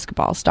about a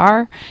basketball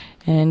star.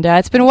 And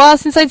it's been a while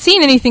since I'd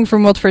seen anything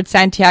from Wilfred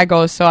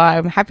Santiago, so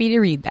I'm happy to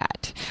read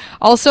that.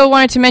 Also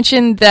wanted to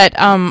mention that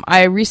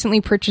I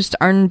recently purchased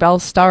Arden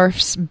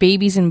Bellstarf's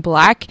Babies in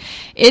Black.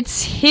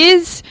 It's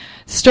his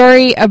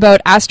story about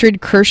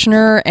Astrid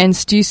Kirchner and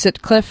Stu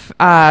Sutcliffe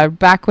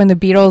back when the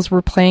Beatles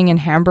were playing in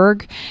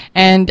Hamburg.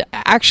 And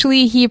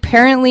actually, he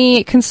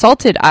apparently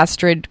consulted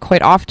Astrid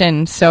quite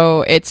often,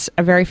 so it's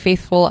a very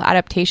faithful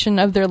adaptation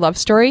of their love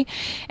story.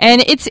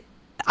 And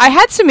I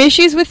had some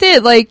issues with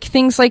it,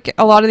 things like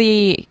a lot of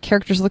the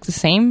characters look the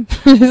same.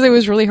 It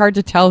was really hard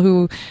to tell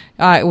who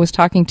it was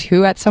talking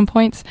to at some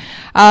points.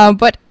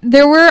 But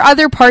there were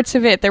other parts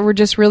of it that were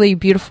just really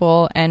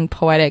beautiful and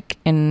poetic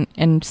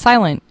and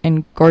silent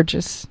and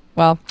gorgeous.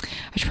 Well,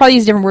 I should probably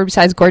use a different word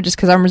besides gorgeous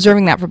because I'm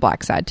reserving that for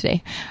Blacksad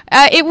today.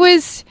 It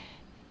was,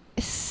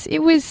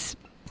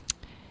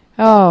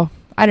 I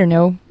don't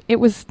know. It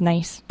was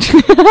nice. How's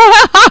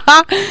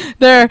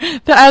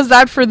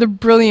that for the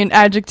brilliant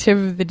adjective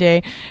of the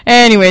day?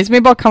 Anyways,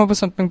 maybe I'll come up with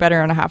something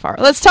better in a half hour.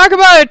 Let's talk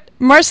about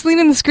Marceline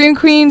and the Scream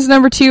Queens.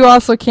 #2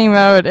 also came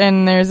out,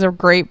 and there's a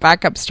great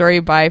backup story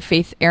by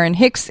Faith Erin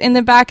Hicks in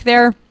the back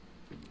there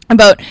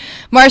about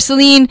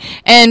Marceline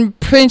and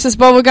Princess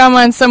Bubblegum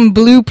on some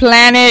blue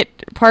planet,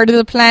 part of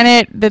the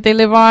planet that they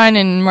live on,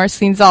 and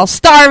Marceline's all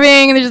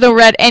starving, and there's no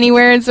red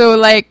anywhere, and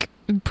so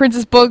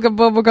Princess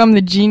Bubblegum,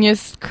 the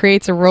genius,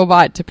 creates a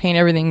robot to paint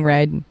everything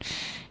red.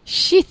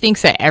 She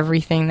thinks of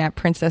everything, that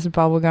Princess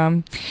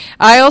Bubblegum.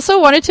 I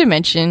also wanted to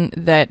mention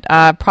that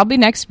probably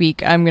next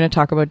week I'm going to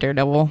talk about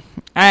Daredevil.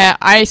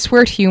 I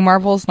swear to you,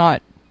 Marvel's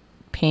not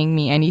paying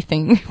me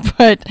anything,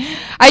 but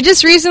I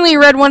just recently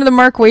read one of the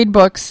Mark Waid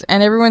books,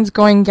 and everyone's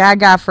going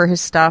gaga for his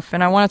stuff,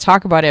 and I want to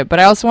talk about it, but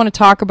I also want to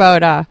talk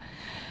about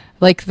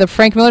the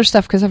Frank Miller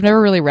stuff because I've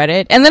never really read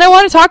it. And then I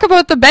want to talk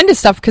about the Bendis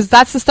stuff because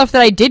that's the stuff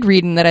that I did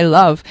read and that I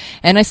love.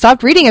 And I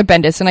stopped reading at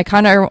Bendis, and I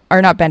kind of,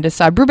 or not Bendis,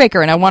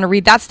 Brubaker, and I want to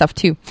read that stuff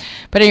too.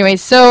 But anyway,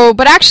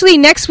 but actually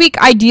next week,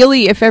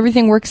 ideally, if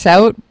everything works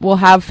out, we'll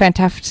have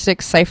Fantastic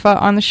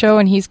Sypha on the show,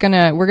 and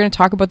we're gonna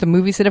talk about the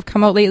movies that have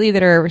come out lately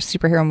that are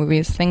superhero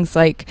movies, things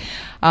like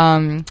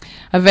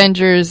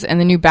Avengers and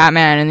the new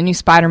Batman and the new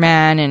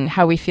Spider-Man and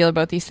how we feel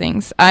about these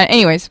things.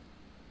 Anyways,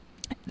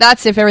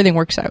 that's if everything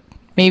works out.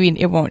 Maybe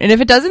it won't. And if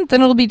it doesn't,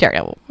 then it'll be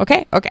Daredevil.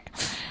 Okay? Okay.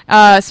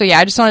 So yeah,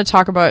 I just want to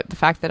talk about the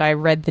fact that I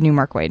read the new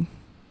Mark Waid.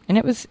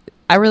 And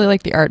I really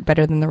like the art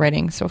better than the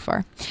writing so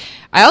far.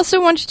 I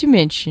also wanted to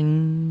mention...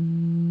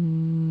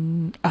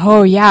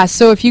 Oh yeah,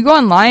 so if you go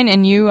online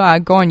and you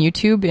go on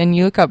YouTube and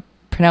you look up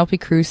Penelope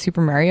Cruz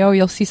Super Mario,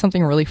 you'll see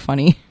something really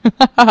funny.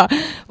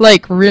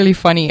 Really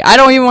funny. I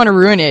don't even want to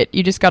ruin it.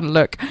 You just gotta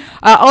look.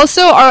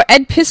 Also,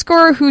 Ed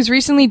Piskor, who's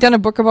recently done a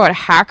book about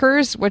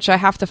hackers, which I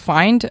have to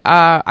find.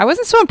 I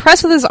wasn't so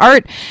impressed with his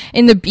art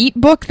in the Beat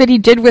book that he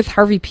did with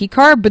Harvey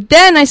Pekar, but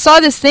then I saw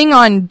this thing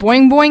on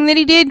Boing Boing that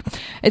he did.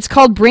 It's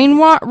called Brain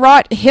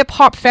Rot Hip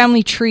Hop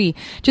Family Tree.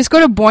 Just go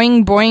to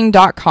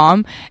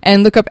boingboing.com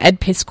and look up Ed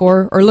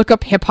Piskor or look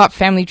up Hip Hop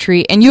Family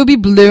Tree, and you'll be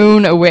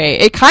blown away.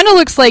 It kind of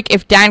looks like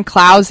if Dan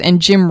Clowes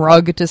and Jim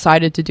Rugg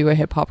decided to do a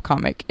hip-hop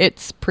comic.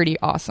 It's pretty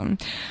awesome.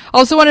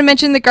 Also want to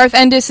mention that Garth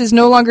Ennis is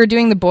no longer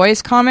doing the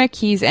Boys comic.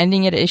 He's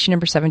ending it at issue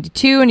number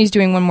 72, and he's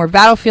doing one more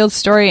Battlefield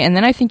story, and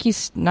then I think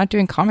he's not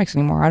doing comics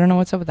anymore. I don't know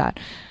what's up with that.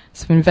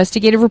 Some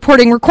investigative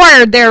reporting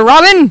required there,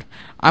 Robin!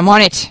 I'm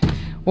on it.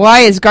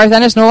 Why is Garth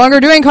Ennis no longer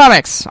doing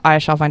comics? I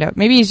shall find out.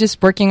 Maybe he's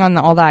just working on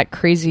all that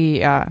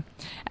crazy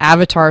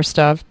Avatar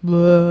stuff.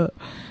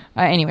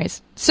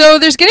 Anyways, so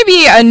there's going to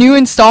be a new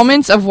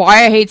installment of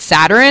Why I Hate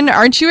Saturn.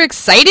 Aren't you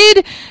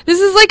excited? This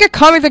is like a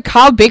comic that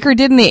Kyle Baker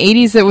did in the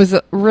 80s that was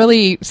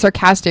really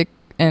sarcastic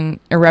and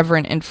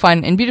irreverent and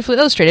fun and beautifully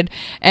illustrated.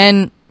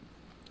 And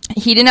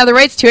he didn't have the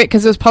rights to it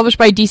because it was published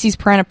by DC's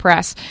Piranha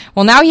Press.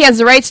 Well, now he has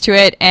the rights to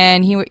it,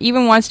 and he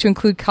even wants to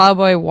include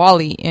Cowboy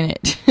Wally in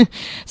it.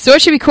 So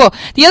it should be cool.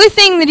 The other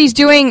thing that he's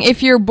doing,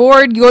 if you're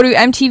bored, go to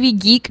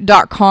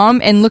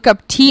mtvgeek.com and look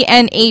up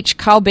TNH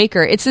Kyle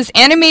Baker. It's this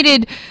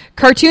animated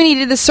cartoon. He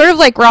did this sort of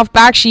like Ralph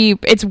Bakshi.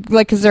 It's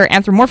like, because they're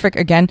anthropomorphic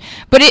again,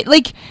 but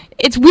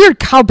it's weird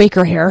Kyle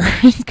Baker hair.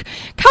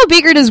 Kyle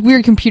Baker does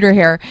weird computer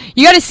hair.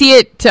 You got to see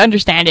it to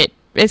understand it.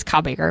 It's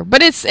Kyle Baker,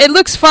 but it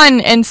looks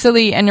fun and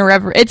silly and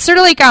irreverent. It's sort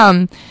of like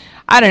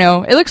I don't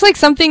know. It looks like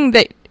something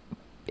that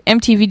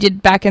MTV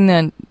did back in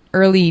the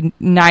early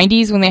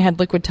 90s when they had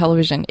Liquid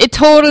Television. It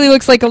totally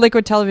looks like a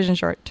Liquid Television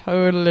short.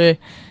 Totally.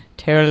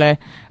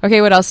 Okay,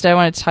 what else did I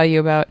want to tell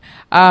you about?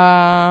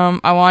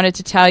 I wanted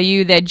to tell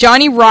you that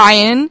Johnny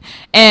Ryan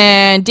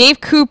and Dave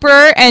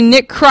Cooper and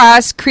Nick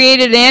Cross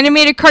created an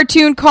animated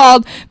cartoon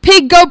called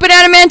Pig, Goat,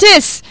 Banana,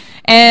 Mantis.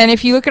 And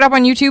if you look it up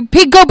on YouTube,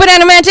 Pig, Goat,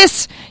 Banana,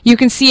 Mantis, you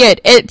can see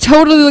it. It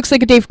totally looks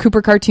like a Dave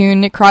Cooper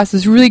cartoon. Nick Cross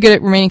is really good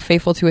at remaining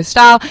faithful to his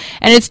style.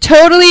 And it's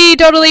totally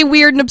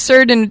weird and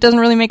absurd, and it doesn't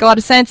really make a lot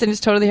of sense, and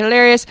it's totally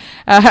hilarious.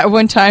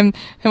 One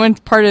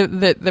part of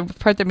the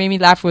part that made me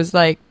laugh was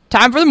like,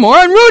 time for the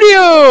moron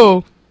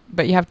rodeo!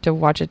 But you have to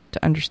watch it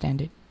to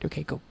understand it.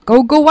 Okay, go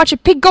watch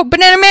it, Pig, Goat,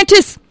 Banana,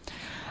 Mantis!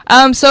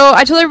 So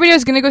I told everybody I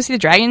was going to go see the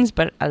dragons,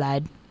 but I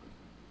lied.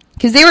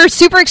 Because they were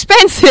super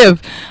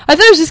expensive. I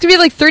thought it was just going to be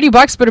like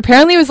 $30, but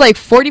apparently it was like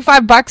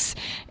 $45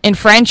 in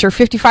French or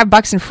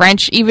 $55 in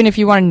French, even if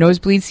you wanted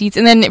nosebleed seats.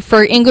 And then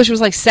for English it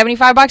was like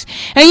 $75.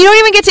 And you don't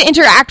even get to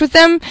interact with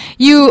them.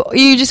 You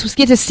just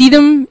get to see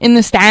them in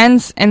the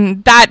stands.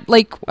 And that,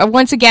 like,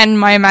 once again,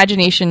 my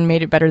imagination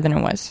made it better than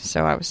it was.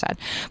 So I was sad.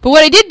 But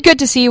what I did get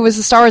to see was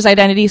the Star Wars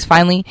Identities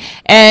finally.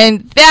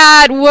 And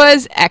that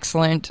was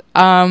excellent.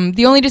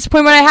 The only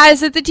disappointment I had is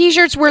that the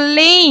t-shirts were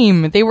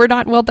lame. They were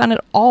not well done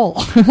at all.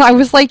 I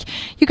was like,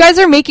 you guys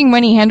are making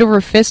money hand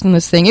over fist on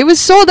this thing. It was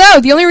sold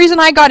out. The only reason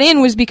I got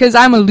in was because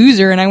I'm a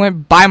loser and I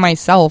went by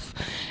myself.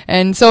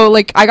 And so,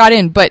 like, I got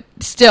in, but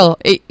still,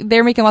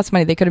 they're making lots of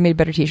money. They could have made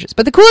better t-shirts.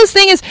 But the coolest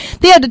thing is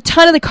they had a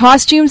ton of the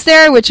costumes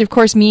there, which, of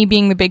course, me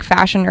being the big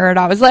fashion nerd,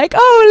 I was like,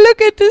 oh,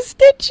 look at the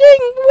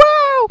stitching.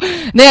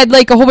 Wow. They had,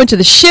 like, a whole bunch of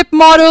the ship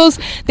models.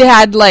 They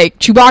had, like,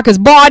 Chewbacca's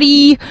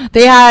body.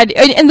 They had,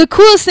 and the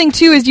coolest thing,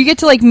 too, is you get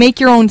to, like, make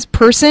your own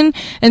person.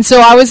 And so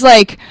I was,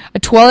 like,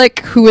 a Twi'lek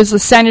who was the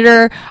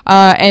senator,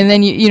 and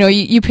then,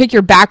 you pick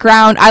your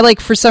background. I, like,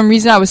 for some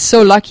reason, I was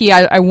so lucky.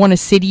 I won a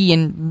city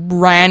and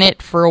ran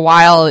it for a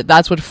while.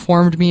 That's what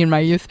formed me in my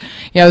youth.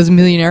 Yeah, I was a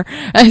millionaire.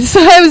 And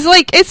so I was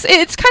like, it's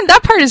kind of,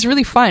 that part is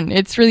really fun.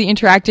 It's really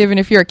interactive. And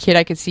if you're a kid,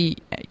 I could see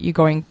you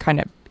going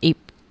kind of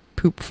ape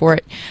poop for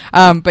it.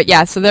 But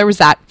yeah, so there was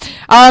that.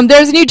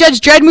 There's a new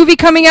Judge Dredd movie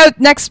coming out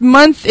next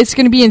month. It's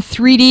going to be in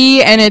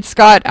 3D, and it's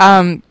got,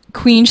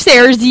 Queen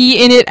Cersei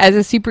in it as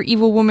a super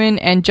evil woman,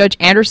 and Judge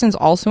Anderson's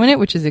also in it,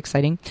 which is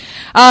exciting.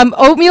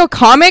 Oatmeal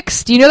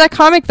Comics. Do you know that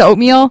comic? The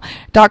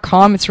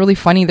oatmeal.com. It's really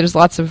funny. There's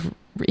lots of,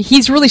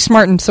 he's really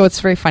smart, and so it's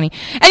very funny.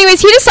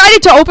 Anyways, he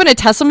decided to open a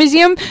Tesla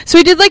museum, so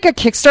he did like a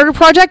Kickstarter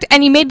project,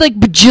 and he made like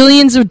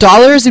bajillions of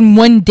dollars in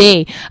one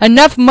day.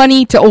 Enough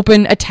money to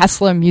open a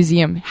Tesla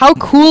museum. How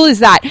cool is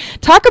that?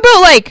 Talk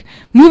about like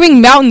moving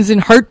mountains in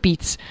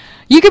heartbeats.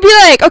 You could be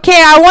like,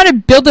 okay, I want to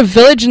build a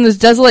village in this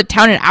desolate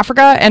town in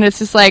Africa, and it's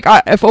just like,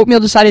 if Oatmeal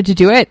decided to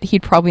do it,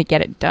 he'd probably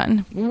get it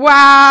done.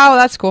 Wow,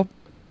 that's cool.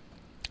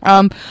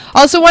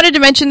 Also wanted to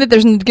mention that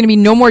there's going to be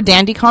no more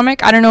Dandy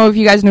comic. I don't know if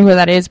you guys know who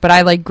that is, but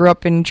I like grew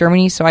up in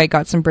Germany, so I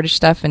got some British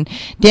stuff, and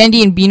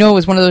Dandy and Beano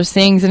was one of those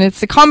things, and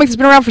it's a comic that's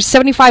been around for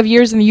 75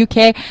 years in the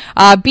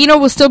UK. Beano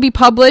will still be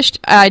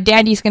published.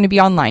 Dandy's going to be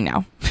online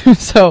now.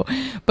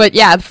 But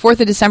yeah, the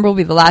 4th of December will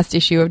be the last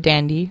issue of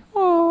Dandy.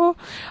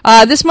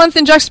 This month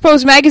in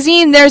Juxtaposed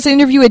magazine, there's an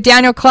interview with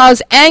Daniel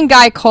Clowes and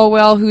Guy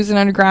Colwell, who's an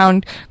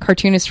underground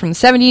cartoonist from the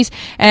 70s,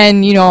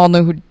 and you all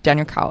know who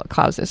Daniel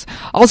Clowes is.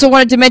 Also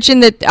wanted to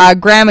mention that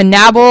Graham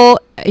Anabel,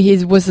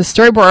 he was the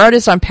storyboard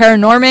artist on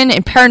Paranorman,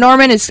 and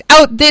Paranorman is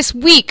out this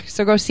week,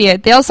 so go see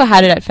it. They also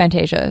had it at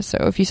Fantasia, so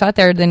if you saw it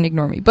there, then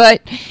ignore me.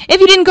 But if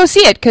you didn't, go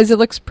see it, because it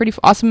looks pretty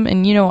awesome,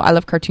 and I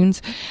love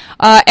cartoons.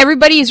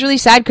 Everybody is really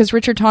sad because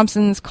Richard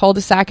Thompson's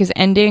cul-de-sac is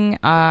ending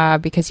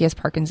because he has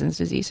Parkinson's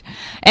disease.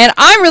 And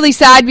I'm really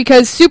sad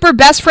because Super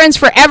Best Friends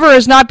Forever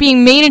is not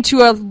being made into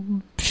a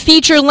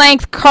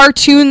feature-length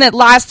cartoon that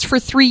lasts for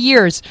 3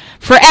 years.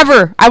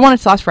 Forever. I want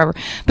it to last forever.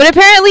 But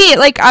apparently,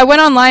 like, I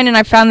went online and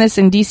I found this,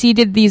 and DC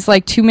did these,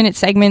 like, 2-minute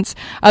segments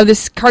of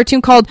this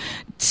cartoon called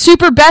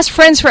super best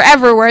friends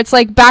forever, where it's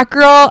like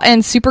Batgirl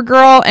and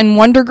Supergirl and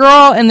Wonder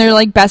Girl, and they're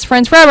like best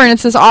friends forever. And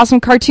it's this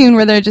awesome cartoon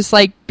where they're just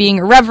like being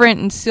irreverent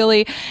and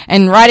silly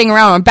and riding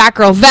around on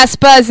Batgirl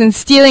Vespas and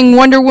stealing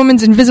Wonder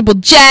Woman's invisible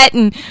jet.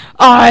 And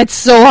it's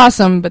so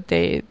awesome. But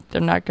they're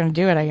not going to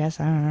do it, I guess.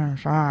 I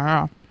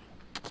don't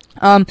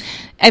know.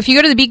 If you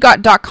go to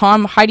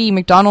thebeatgot.com, Heidi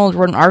McDonald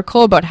wrote an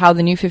article about how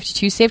the New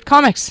 52 saved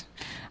comics.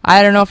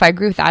 I don't know if I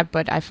agree with that,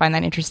 but I find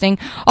that interesting.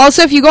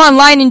 Also, if you go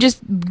online and just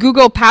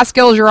Google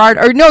Pascal Girard,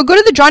 or no, go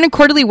to the Drawn and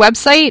Quarterly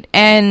website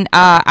and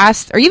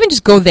ask, or even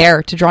just go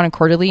there to Drawn and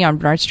Quarterly on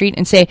Bernard Street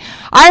and say,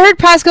 I heard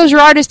Pascal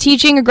Girard is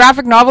teaching a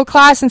graphic novel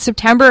class in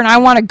September and I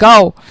want to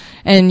go.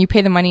 And you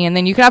pay the money, and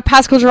then you can have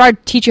Pascal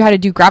Girard teach you how to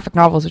do graphic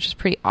novels, which is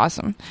pretty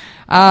awesome.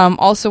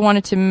 Also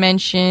wanted to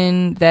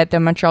mention that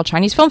the Montreal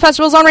Chinese Film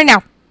Festival is on right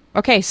now.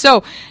 Okay,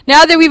 so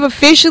now that we've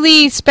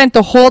officially spent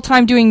the whole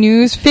time doing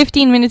news,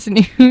 15 minutes of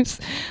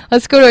news,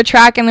 let's go to a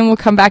track and then we'll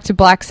come back to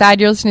Blacksad.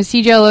 You're listening to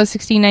CJLO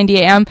 1690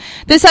 AM.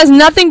 This has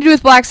nothing to do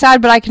with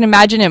Blacksad, but I can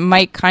imagine it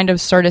might kind of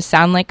sort of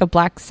sound like a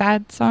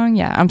Blacksad song.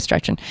 Yeah, I'm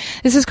stretching.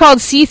 This is called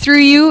See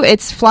Through You.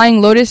 It's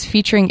Flying Lotus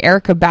featuring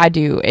Erykah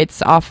Badu.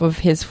 It's off of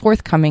his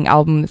forthcoming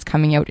album that's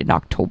coming out in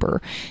October.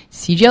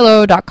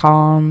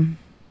 CJLO.com.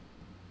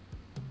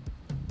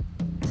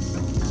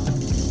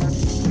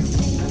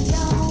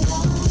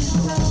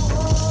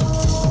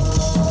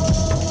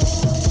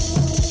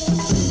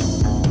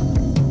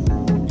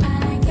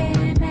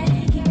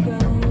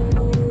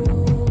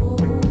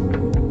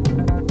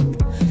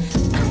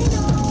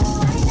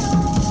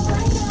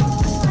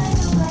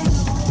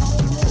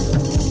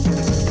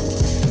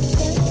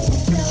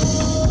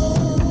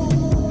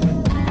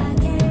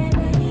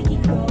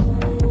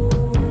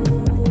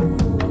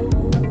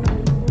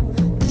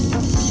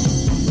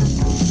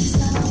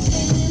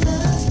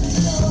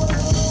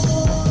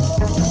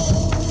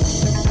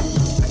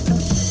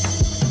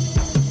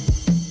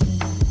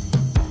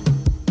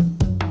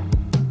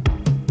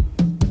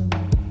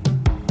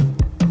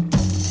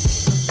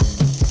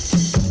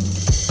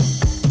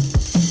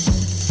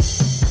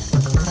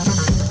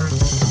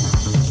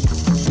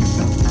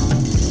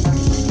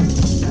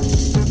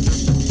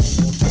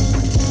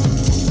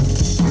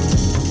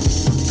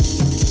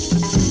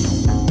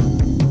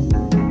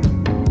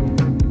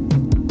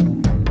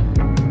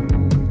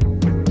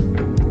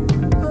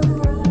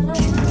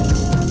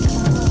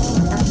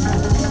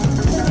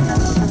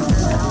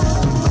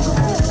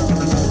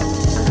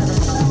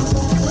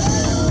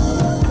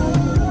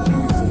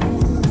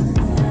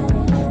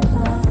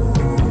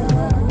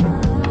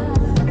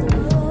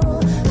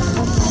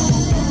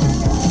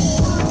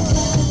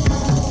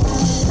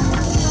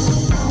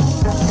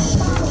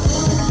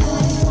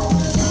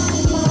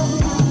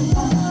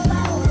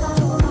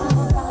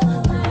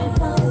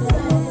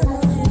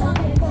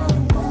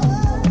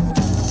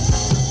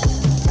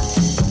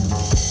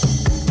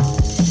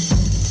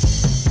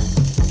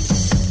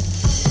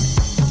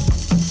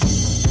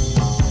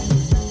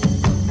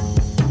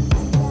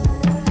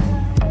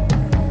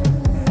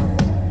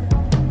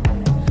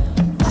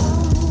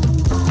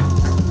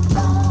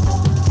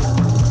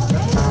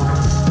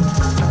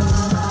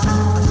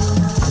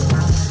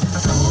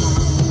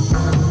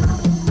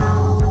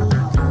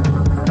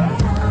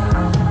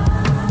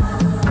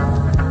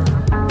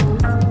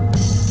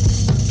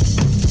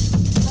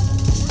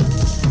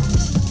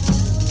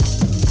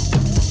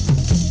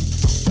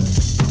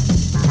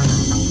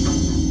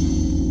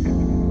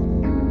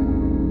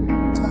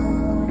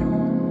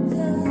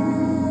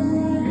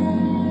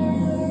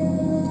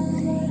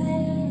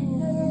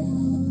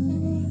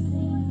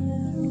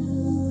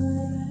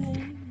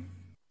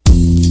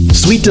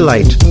 Sweet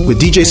Delight with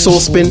DJ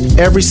Soulspin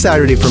every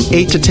Saturday from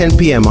 8 to 10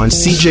 p.m. on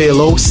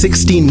CJLO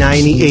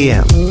 1690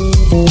 AM.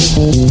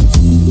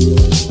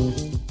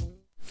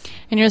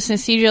 And you're listening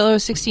to CJLO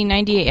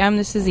 1690 AM.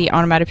 This is the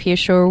Onomatopoeia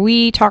Show where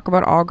we talk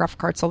about all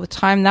graphic arts all the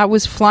time. That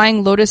was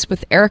Flying Lotus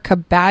with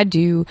Erykah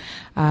Badu,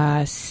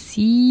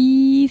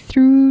 See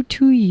Through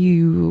to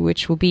You,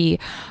 which will be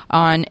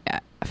on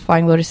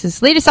Flying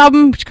Lotus's latest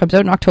album, which comes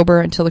out in October.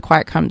 Until the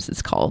Quiet Comes,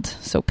 it's called.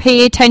 So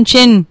pay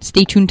attention.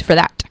 Stay tuned for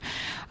that.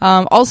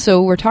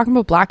 Also, we're talking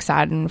about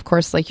Blacksad, and of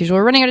course, like usual,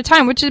 we're running out of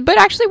time, but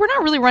actually we're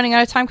not really running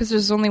out of time because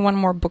there's only one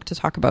more book to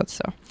talk about,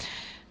 so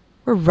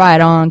we're right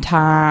on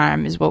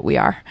time is what we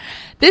are.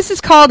 This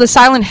is called The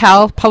Silent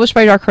Hell, published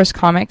by Dark Horse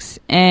Comics,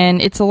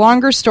 and it's a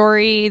longer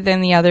story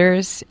than the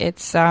others.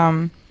 It's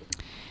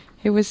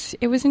it was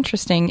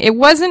interesting. It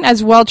wasn't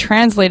as well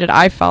translated,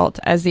 I felt,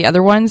 as the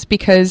other ones,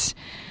 because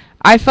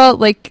I felt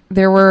like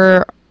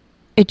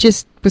it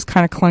just was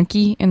kind of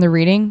clunky in the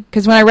reading,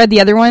 because when I read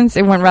the other ones,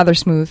 it went rather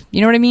smooth.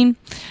 You know what I mean?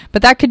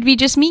 But that could be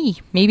just me.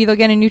 Maybe they'll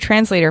get a new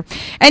translator.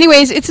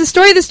 Anyways, it's a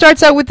story that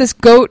starts out with this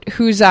goat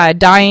who's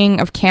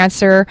dying of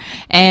cancer,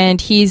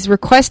 and he's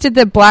requested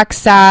that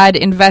Blacksad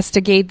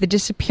investigate the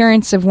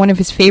disappearance of one of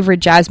his favorite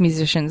jazz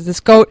musicians. This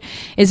goat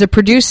is a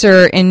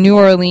producer in New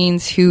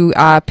Orleans who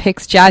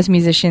picks jazz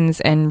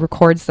musicians and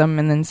records them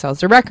and then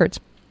sells their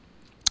records.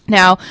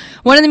 Now,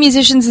 one of the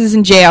musicians is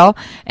in jail,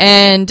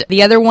 and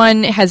the other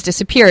one has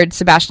disappeared,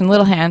 Sebastian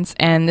Littlehands,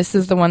 and this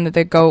is the one that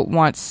the goat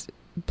wants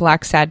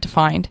Blacksad to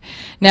find.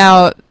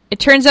 Now, it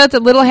turns out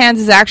that Littlehands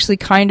is actually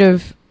kind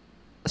of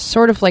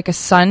sort of like a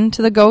son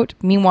to the goat.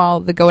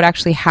 Meanwhile, the goat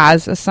actually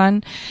has a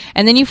son.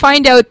 And then you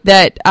find out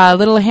that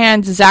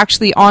Littlehands is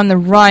actually on the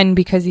run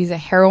because he's a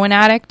heroin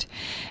addict,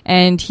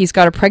 and he's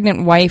got a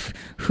pregnant wife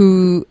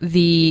who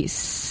the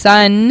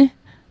son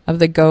of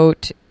the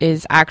goat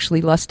is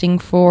actually lusting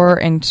for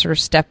and sort of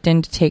stepped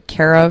in to take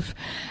care of.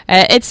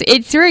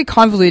 It's very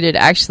convoluted,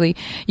 actually.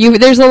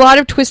 There's a lot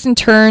of twists and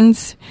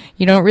turns.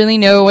 You don't really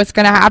know what's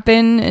going to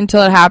happen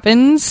until it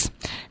happens,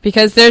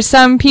 because there's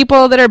some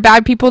people that are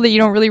bad people that you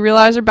don't really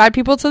realize are bad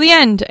people till the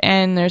end,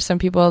 and there's some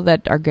people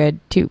that are good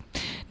too.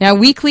 Now,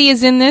 Weekly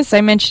is in this.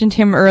 I mentioned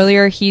him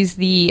earlier. He's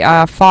the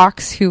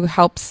fox who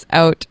helps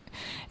out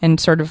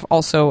and sort of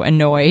also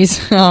annoys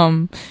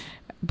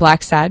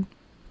Blacksad.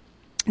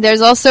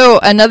 There's also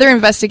another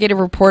investigative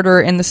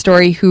reporter in the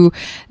story who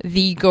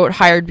the goat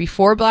hired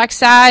before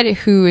Blacksad,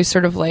 who is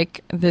sort of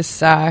like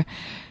this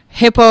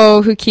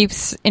hippo who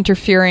keeps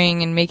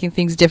interfering and making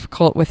things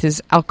difficult with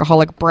his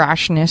alcoholic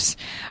brashness.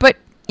 But,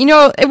 you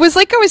know, it was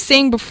like I was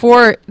saying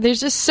before,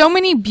 there's just so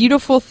many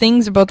beautiful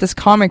things about this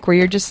comic where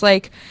you're just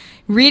like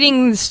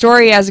reading the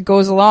story as it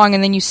goes along,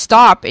 and then you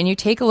stop and you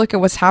take a look at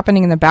what's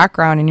happening in the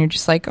background, and you're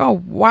just like,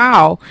 oh,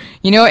 wow.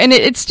 You know, and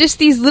it's just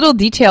these little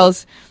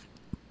details.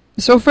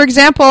 So, for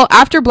example,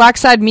 after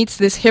Blacksad meets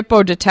this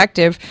hippo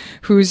detective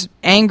who's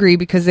angry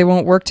because they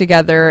won't work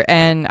together,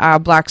 and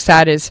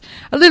Blacksad is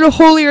a little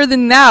holier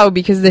than thou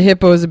because the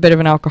hippo is a bit of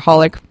an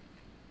alcoholic,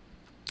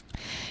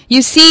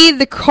 you see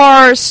the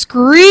car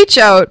screech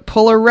out,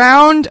 pull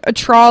around a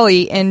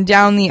trolley, and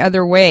down the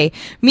other way.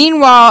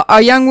 Meanwhile, a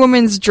young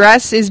woman's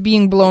dress is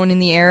being blown in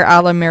the air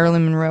a la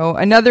Marilyn Monroe.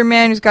 Another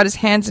man who's got his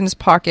hands in his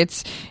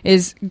pockets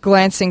is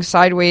glancing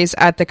sideways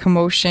at the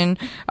commotion.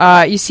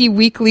 You see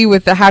Weekly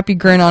with a happy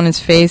grin on his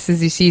face as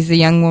he sees the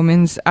young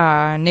woman's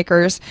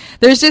knickers.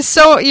 There's just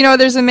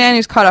there's a man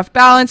who's caught off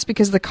balance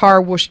because the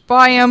car whooshed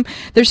by him.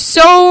 There's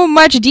so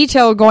much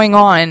detail going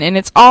on, and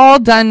it's all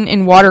done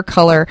in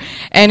watercolor,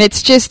 and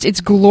it's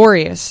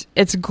glorious.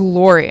 It's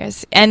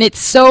glorious. And it's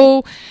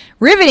so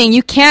riveting.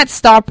 You can't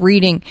stop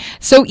reading.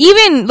 So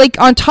even like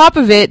on top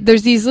of it,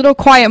 there's these little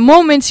quiet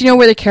moments, you know,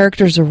 where the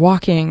characters are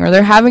walking or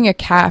they're having a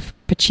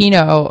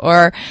cappuccino,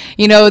 or,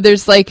 you know,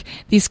 there's like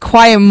these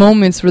quiet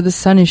moments where the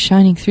sun is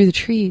shining through the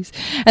trees.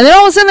 And then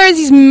all of a sudden there's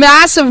these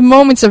massive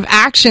moments of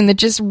action that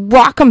just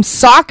rock 'em,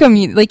 sock 'em,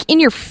 like in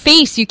your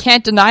face. You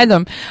can't deny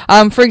them.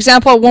 For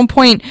example, at one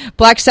point,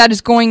 Blacksad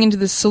is going into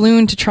the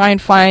saloon to try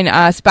and find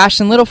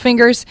Sebastian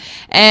Littlefingers,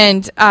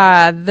 and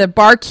the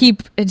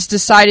barkeep has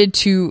decided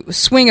to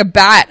swing a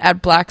bat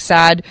at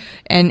Blacksad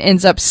and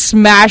ends up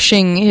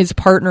smashing his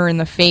partner in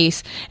the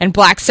face. And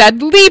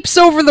Blacksad leaps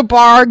over the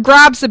bar,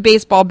 grabs the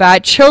baseball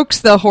bat, chokes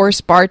the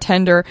horse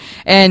bartender,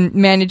 and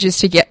manages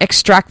to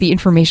extract the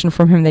information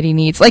from him that he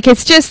needs. Like,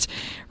 it's just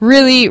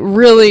really,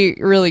 really,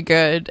 really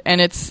good. And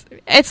it's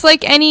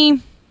like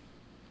any,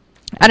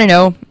 I don't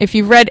know, if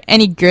you've read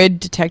any good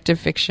detective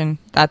fiction,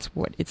 that's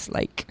what it's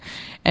like.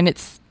 And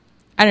it's,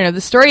 I don't know,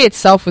 the story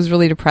itself was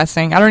really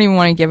depressing. I don't even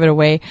want to give it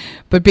away,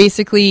 but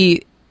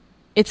basically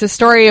it's a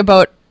story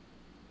about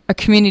a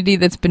community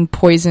that's been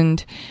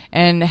poisoned,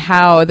 and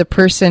how the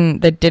person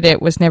that did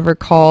it was never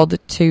called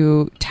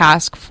to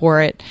task for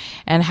it,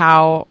 and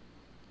how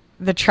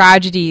the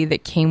tragedy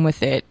that came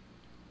with it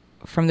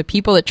from the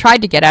people that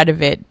tried to get out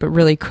of it but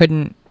really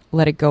couldn't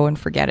let it go and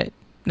forget it.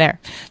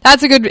 There.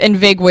 That's a good and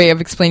vague way of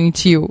explaining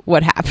to you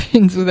what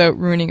happens without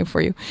ruining it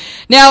for you.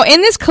 Now, in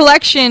this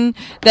collection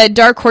that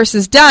Dark Horse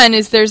has done,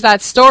 there's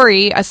that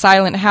story, A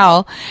Silent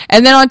Hell,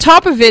 and then on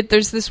top of it,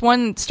 there's this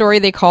one story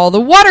they call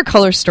the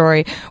watercolor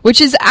story,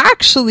 which is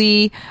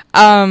actually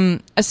a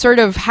sort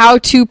of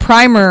how-to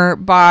primer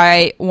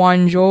by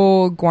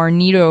Juanjo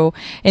Guarnido,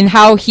 and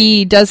how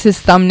he does his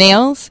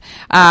thumbnails,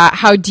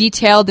 how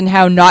detailed and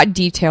how not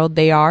detailed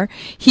they are.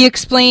 He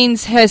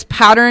explains his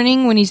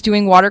patterning when he's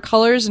doing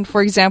watercolors, and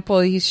for example,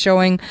 he's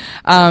showing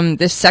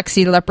this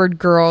sexy leopard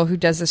girl who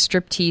does a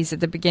striptease at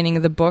the beginning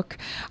of the book.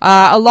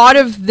 A lot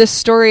of this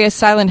story, A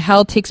Silent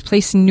Hell, takes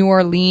place in New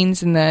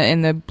Orleans in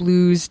the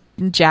blues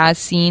jazz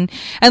scene.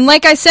 And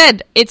like I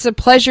said, it's a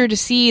pleasure to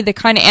see the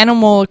kind of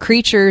animal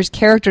creatures,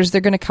 characters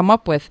they're going to come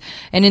up with.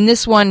 And in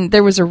this one,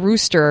 there was a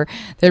rooster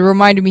that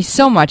reminded me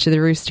so much of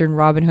the rooster in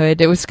Robin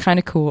Hood. It was kind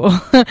of cool.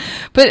 But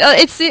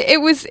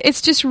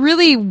it's just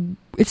really,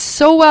 it's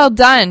so well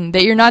done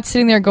that you're not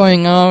sitting there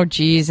going, oh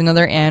geez,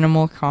 another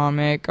animal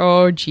comic,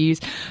 oh geez,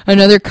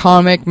 another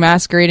comic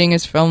masquerading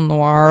as film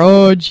noir,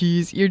 oh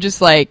geez. You're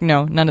just like,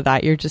 no, none of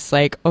that. You're just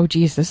like, oh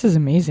geez, this is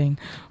amazing,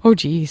 oh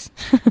geez.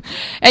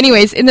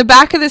 Anyways, in the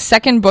back of the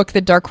second book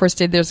that Dark Horse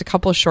did, there's a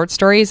couple of short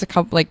stories, a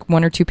couple, like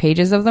 1 or 2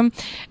 pages of them,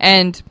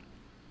 and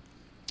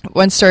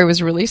one story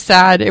was really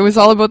sad. It was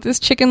all about this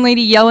chicken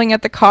lady yelling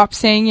at the cops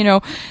saying,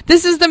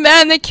 this is the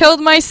man that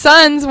killed my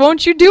sons.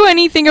 Won't you do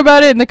anything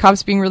about it? And the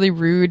cops being really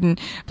rude. And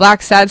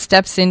Blacksad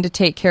steps in to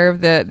take care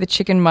of the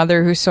chicken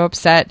mother who's so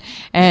upset.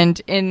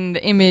 And in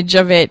the image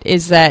of it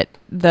is that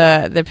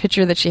the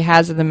picture that she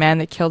has of the man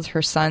that killed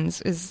her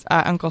sons is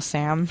Uncle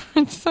Sam.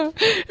 It's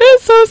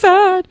so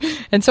sad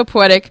and so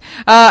poetic.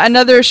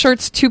 Another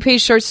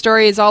 2-page short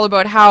story is all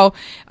about how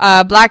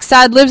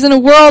Blacksad lives in a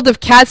world of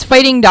cats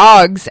fighting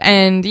dogs,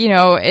 and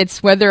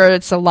it's whether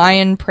it's a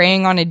lion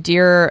preying on a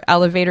deer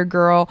elevator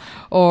girl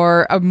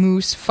or a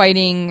moose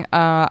fighting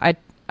a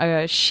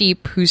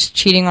sheep who's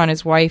cheating on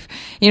his wife.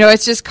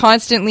 It's just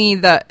constantly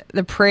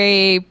the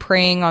prey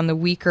preying on the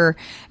weaker,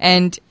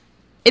 and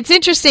it's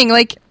interesting.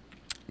 Like,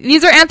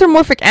 these are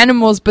anthropomorphic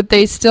animals, but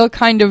they still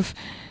kind of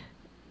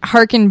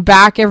harken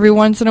back every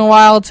once in a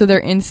while to their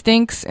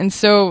instincts. And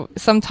so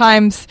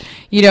sometimes,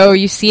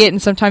 you see it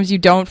and sometimes you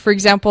don't. For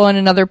example, in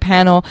another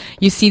panel,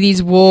 you see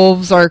these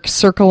wolves are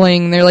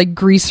circling. They're like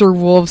greaser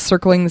wolves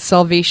circling the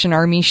Salvation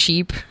Army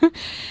sheep.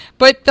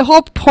 But the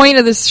whole point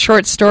of this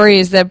short story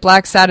is that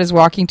Blacksad is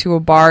walking to a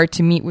bar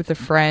to meet with a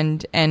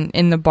friend. And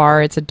in the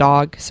bar, it's a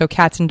dog. So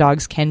cats and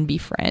dogs can be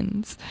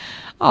friends.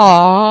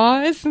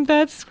 Aw, isn't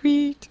that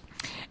sweet?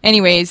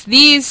 Anyways,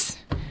 these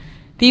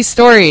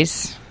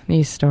stories,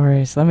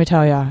 let me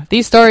tell ya,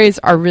 these stories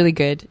are really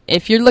good.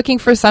 If you're looking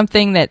for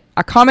something that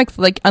a comic,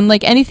 like,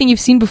 unlike anything you've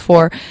seen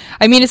before,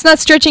 I mean, it's not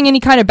stretching any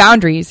kind of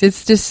boundaries.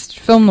 It's just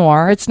film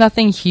noir. It's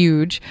nothing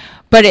huge,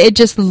 but it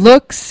just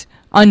looks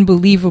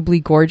unbelievably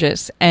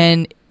gorgeous.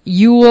 And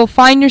you will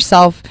find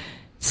yourself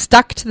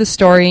stuck to the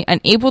story,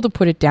 unable to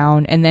put it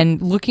down, and then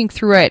looking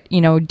through it,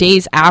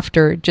 days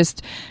after,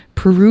 just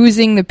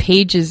perusing the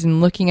pages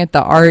and looking at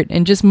the art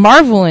and just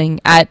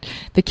marveling at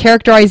the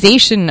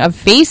characterization of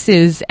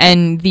faces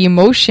and the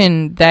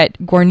emotion that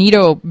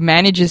Guarnido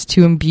manages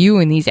to imbue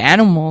in these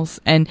animals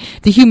and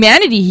the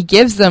humanity he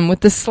gives them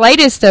with the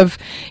slightest of,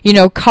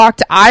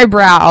 cocked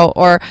eyebrow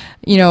or,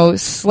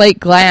 slight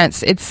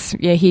glance.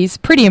 He's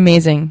pretty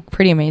amazing.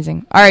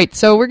 All right,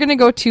 so we're going to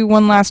go to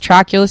one last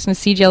track. You'll listen to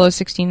CJLO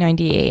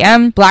 1690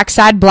 AM.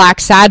 Blacksad.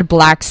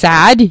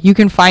 You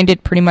can find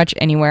it pretty much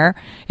anywhere.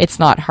 It's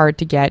not hard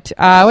to get.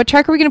 What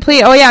track are we going to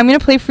play? Oh, yeah, I'm going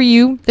to play for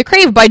you The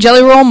Crave by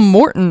Jelly Roll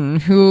Morton,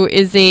 who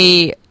is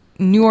a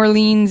New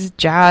Orleans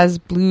jazz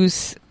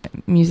blues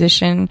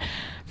musician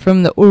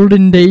from the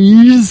olden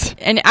days.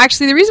 And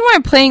actually, the reason why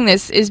I'm playing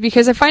this is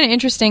because I find it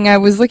interesting. I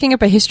was looking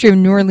up a history of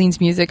New Orleans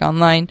music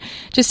online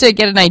just to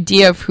get an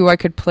idea of who I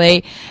could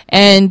play.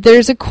 And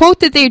there's a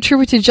quote that they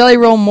attribute to Jelly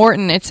Roll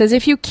Morton. It says,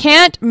 "If you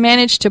can't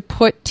manage to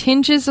put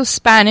tinges of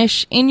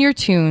Spanish in your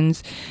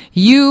tunes,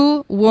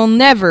 you will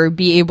never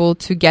be able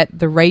to get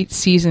the right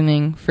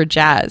seasoning for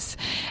jazz."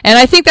 And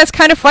I think that's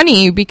kind of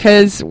funny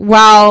because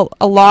while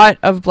a lot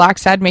of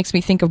Blacksad makes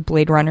me think of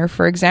Blade Runner,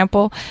 for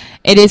example,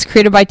 it is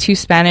created by two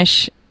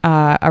Spanish,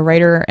 a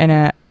writer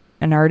and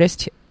an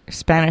artist,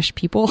 Spanish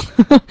people.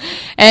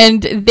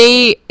 And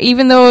they,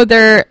 even though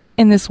they're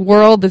in this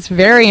world that's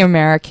very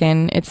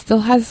American, it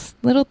still has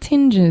little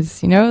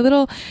tinges,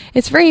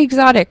 it's very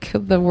exotic,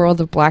 the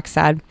world of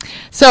Blacksad.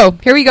 So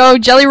here we go.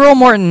 Jelly Roll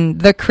Morton,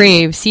 The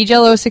Crave,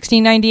 CJLO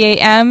 1690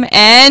 AM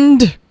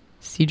and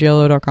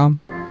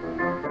CJLO.com.